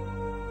叫的，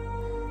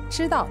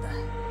知道的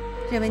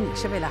认为你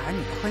是为了儿女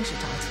的婚事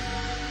着急，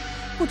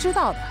不知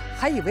道的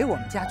还以为我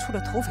们家出了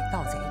土匪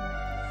盗贼，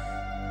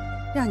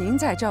让您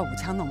在这儿舞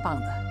枪弄棒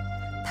的，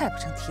太不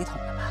成体统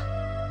了吧？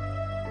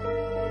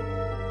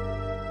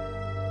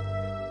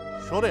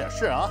说的也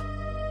是啊，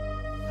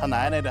他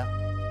奶奶的，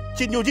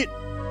进就进。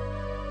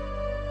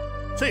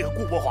这个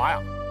顾国华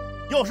呀，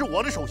要是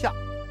我的手下，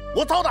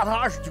我早打他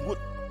20军棍，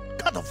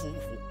看他服不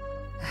服。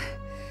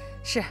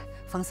是，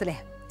冯司令，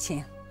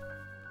请。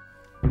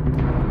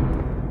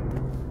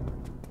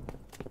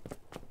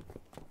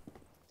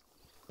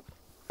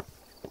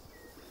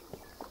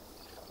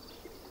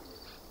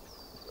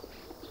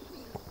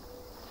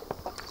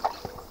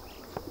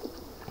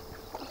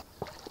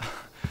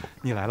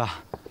你来了，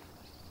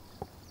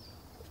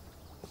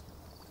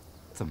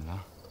怎么了？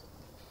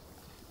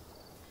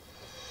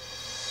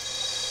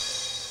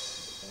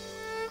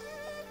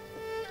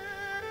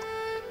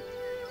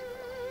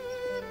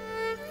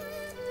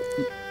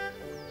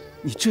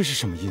你这是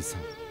什么意思？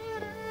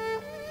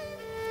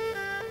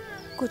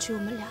过去我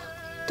们俩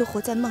都活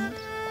在梦里，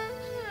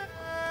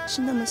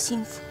是那么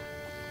幸福，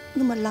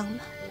那么浪漫。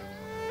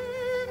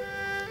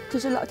可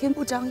是老天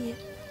不长眼，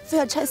非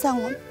要拆散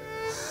我们，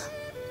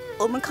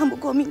我们抗不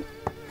过命。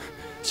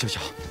小小，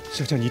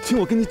小小，你听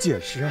我跟你解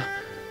释啊！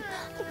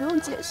你不用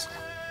解释，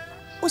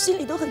我心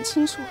里都很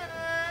清楚。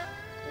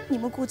你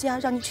们顾家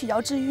让你去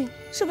姚之运，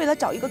是为了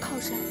找一个靠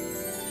山，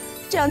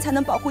这样才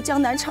能保护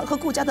江南场和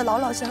顾家的老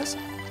老小小。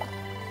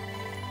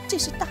这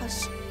是大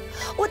事，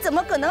我怎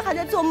么可能还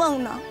在做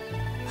梦呢？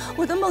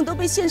我的梦都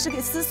被现实给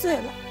撕碎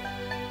了。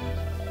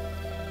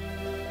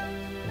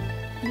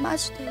你妈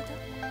是对的，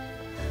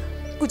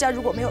顾家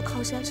如果没有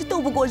靠山，是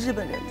斗不过日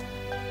本人的。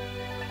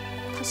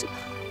他是怕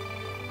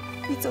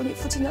你走你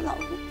父亲的老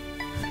路。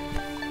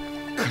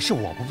可是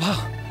我不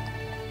怕，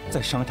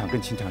在商场跟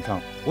情场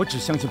上，我只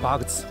相信8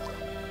个字：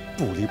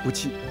不离不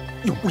弃，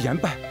永不言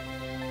败。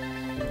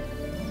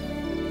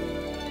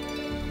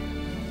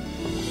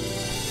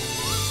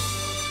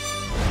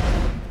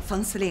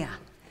冯司令啊，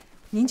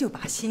您就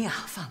把心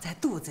啊放在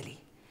肚子里。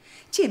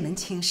这门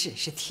亲事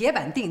是铁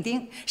板钉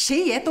钉，谁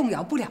也动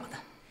摇不了的。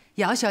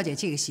姚小姐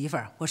这个媳妇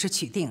儿，我是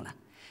娶定了。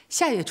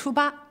下月初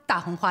8，大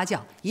红花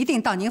轿一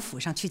定到您府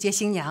上去接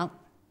新娘。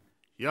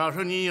要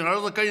是你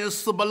儿子跟人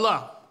私奔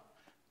了，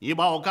你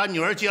把我干女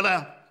儿接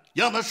来，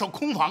让她守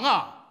空房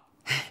啊！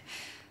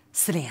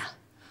司令啊，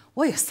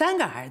我有3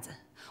个儿子，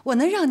我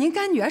能让您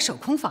干女儿守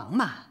空房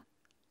吗？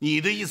你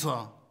的意思，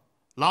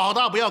老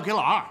大不要给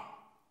老二，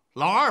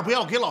老二不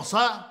要给老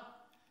三，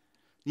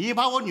你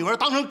把我女儿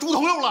当成猪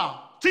头肉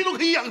了，谁都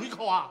可以养一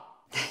口啊！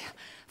哎呀，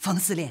冯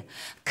司令，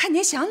看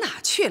您想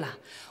哪去了？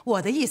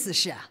我的意思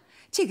是啊，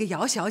这个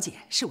姚小姐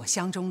是我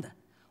相中的，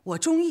我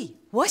中意，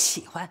我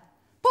喜欢，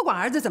不管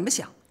儿子怎么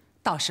想，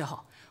到时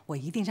候我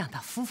一定让他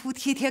服服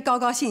帖帖、高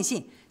高兴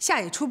兴。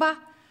下月初8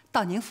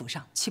到您府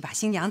上去把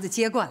新娘子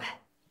接过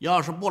来。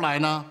要是不来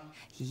呢？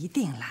一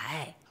定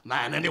来。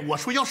奶奶的，我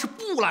说要是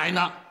不来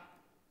呢？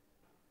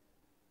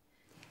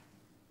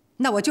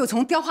那我就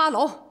从雕花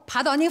楼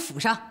爬到您府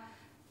上，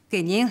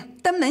给您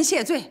登门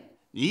谢罪。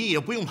你也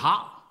不用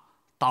爬，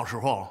到时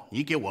候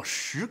你给我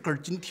10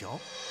根金条。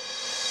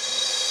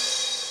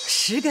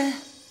10根？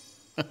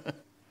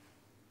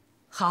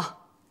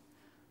好，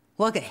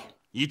我给。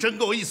你真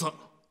够意思，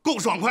够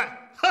爽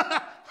快，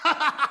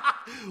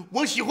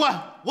我喜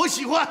欢，我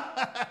喜欢。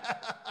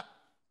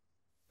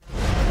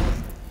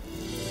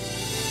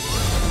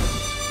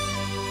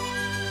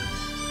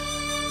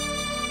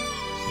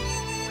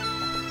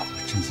我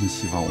真心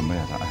希望我们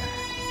俩的爱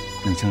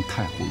能像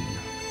太湖一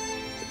样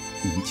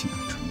宁静而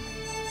纯美。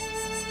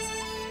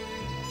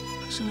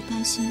可是我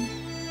担心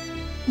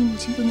你母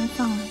亲不能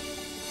放了你，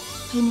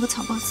还有那个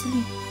草包司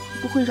令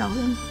不会饶了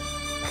你。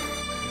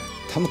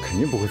他们肯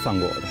定不会放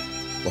过我的。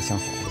我想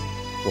好了，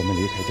我们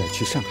离开这儿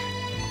去上海，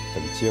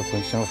等结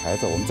婚生了孩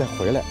子，我们再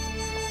回来。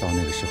到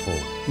那个时候，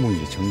木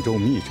已成舟，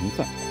米已成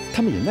饭，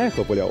他们也奈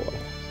何不了我了。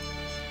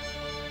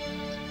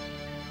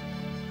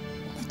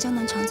那江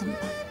南厂怎么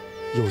办？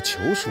有球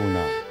叔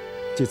呢，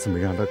这次没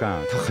让他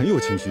干，他很有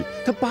情绪，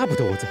他巴不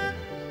得我走呢。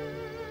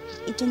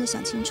你真的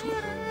想清楚了，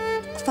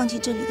放弃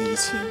这里的一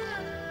切，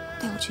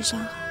带我去上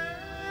海？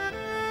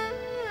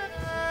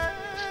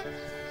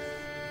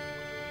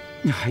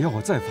你还要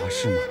我再发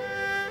誓吗？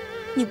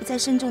你不再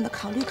慎重地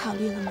考虑考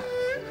虑了吗？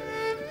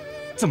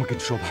这么跟你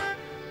说吧，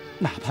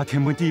哪怕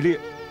天崩地裂，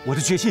我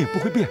的决心也不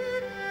会变。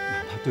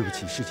哪怕对不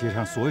起世界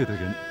上所有的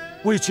人，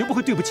我也绝不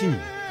会对不起你。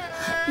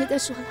别再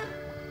说了，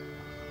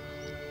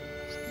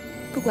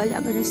不管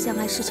2个人相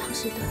爱是长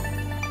是短，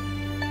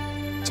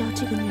只要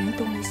这个女人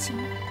动了心，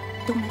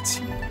动了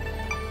情，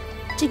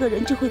这个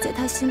人就会在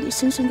她心里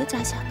深深地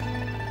扎下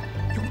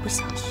根，永不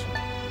消失。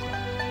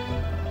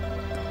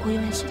我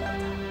永远是你的。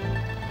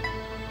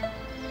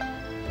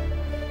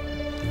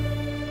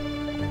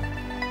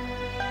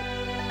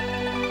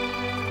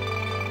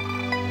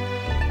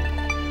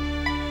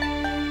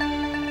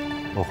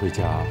我回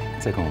家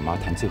再跟我妈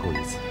谈最后一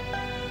次，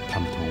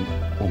谈不通，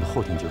我们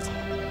后天就走。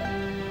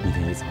明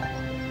天一早，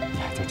你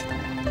还在这等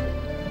我。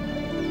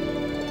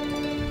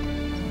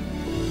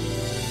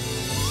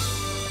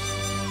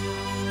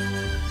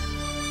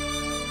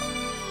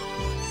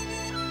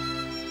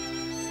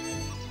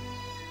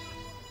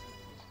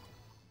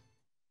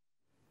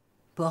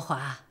博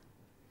华，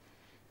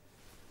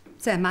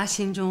在妈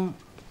心中，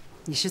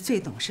你是最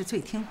懂事、最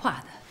听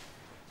话的，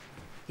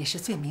也是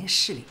最明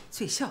事理、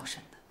最孝顺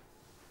的。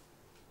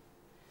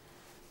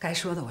该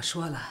说的我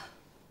说了，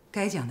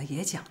该讲的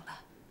也讲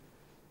了。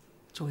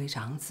作为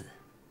长子，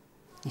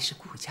你是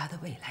顾家的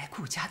未来，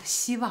顾家的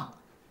希望。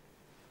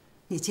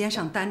你肩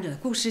上担着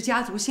顾氏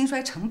家族兴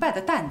衰成败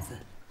的担子，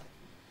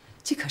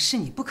这可是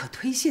你不可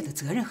推卸的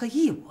责任和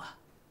义务啊。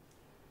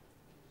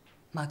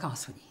妈告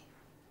诉你，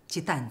这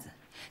担子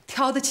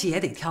挑得起也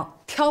得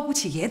挑，挑不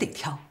起也得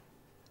挑，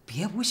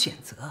别无选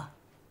择。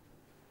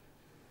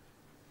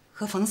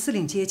和冯司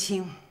令结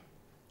亲，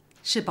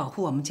是保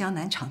护我们江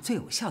南厂最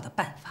有效的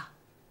办法。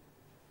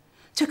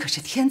这可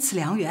是天赐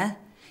良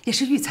缘，也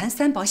是玉蚕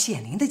3宝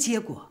显灵的结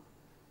果，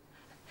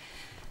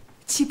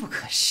机不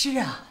可失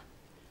啊！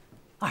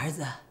儿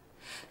子，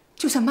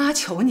就算妈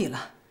求你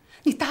了，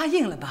你答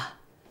应了吧？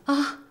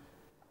啊！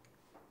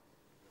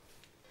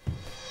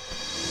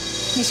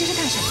你这是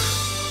干什么？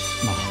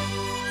妈，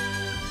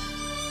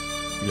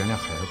原谅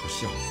孩儿不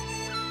孝。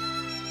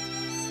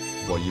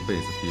我一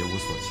辈子别无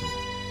所求，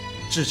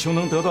只求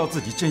能得到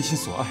自己真心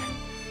所爱。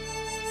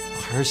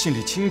孩儿心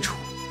里清楚，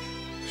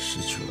失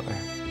去了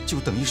爱，就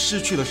等于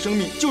失去了生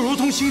命，就如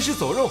同行尸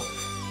走肉。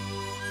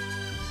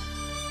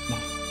妈，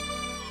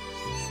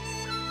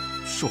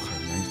恕孩儿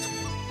难以从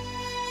容。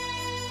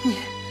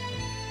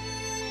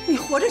你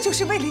活着就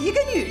是为了一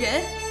个女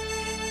人，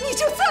你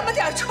就这么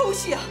点出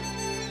息啊？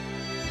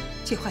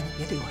这话你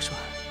别对我说，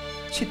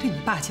去对你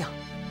爸讲，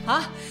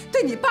啊，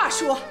对你爸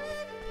说。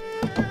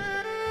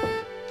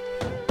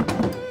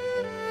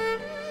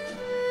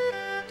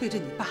对着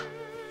你爸，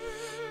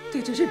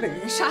对着日本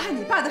人杀害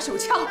你爸的手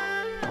枪，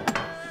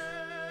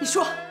你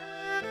说，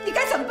你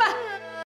该怎么办？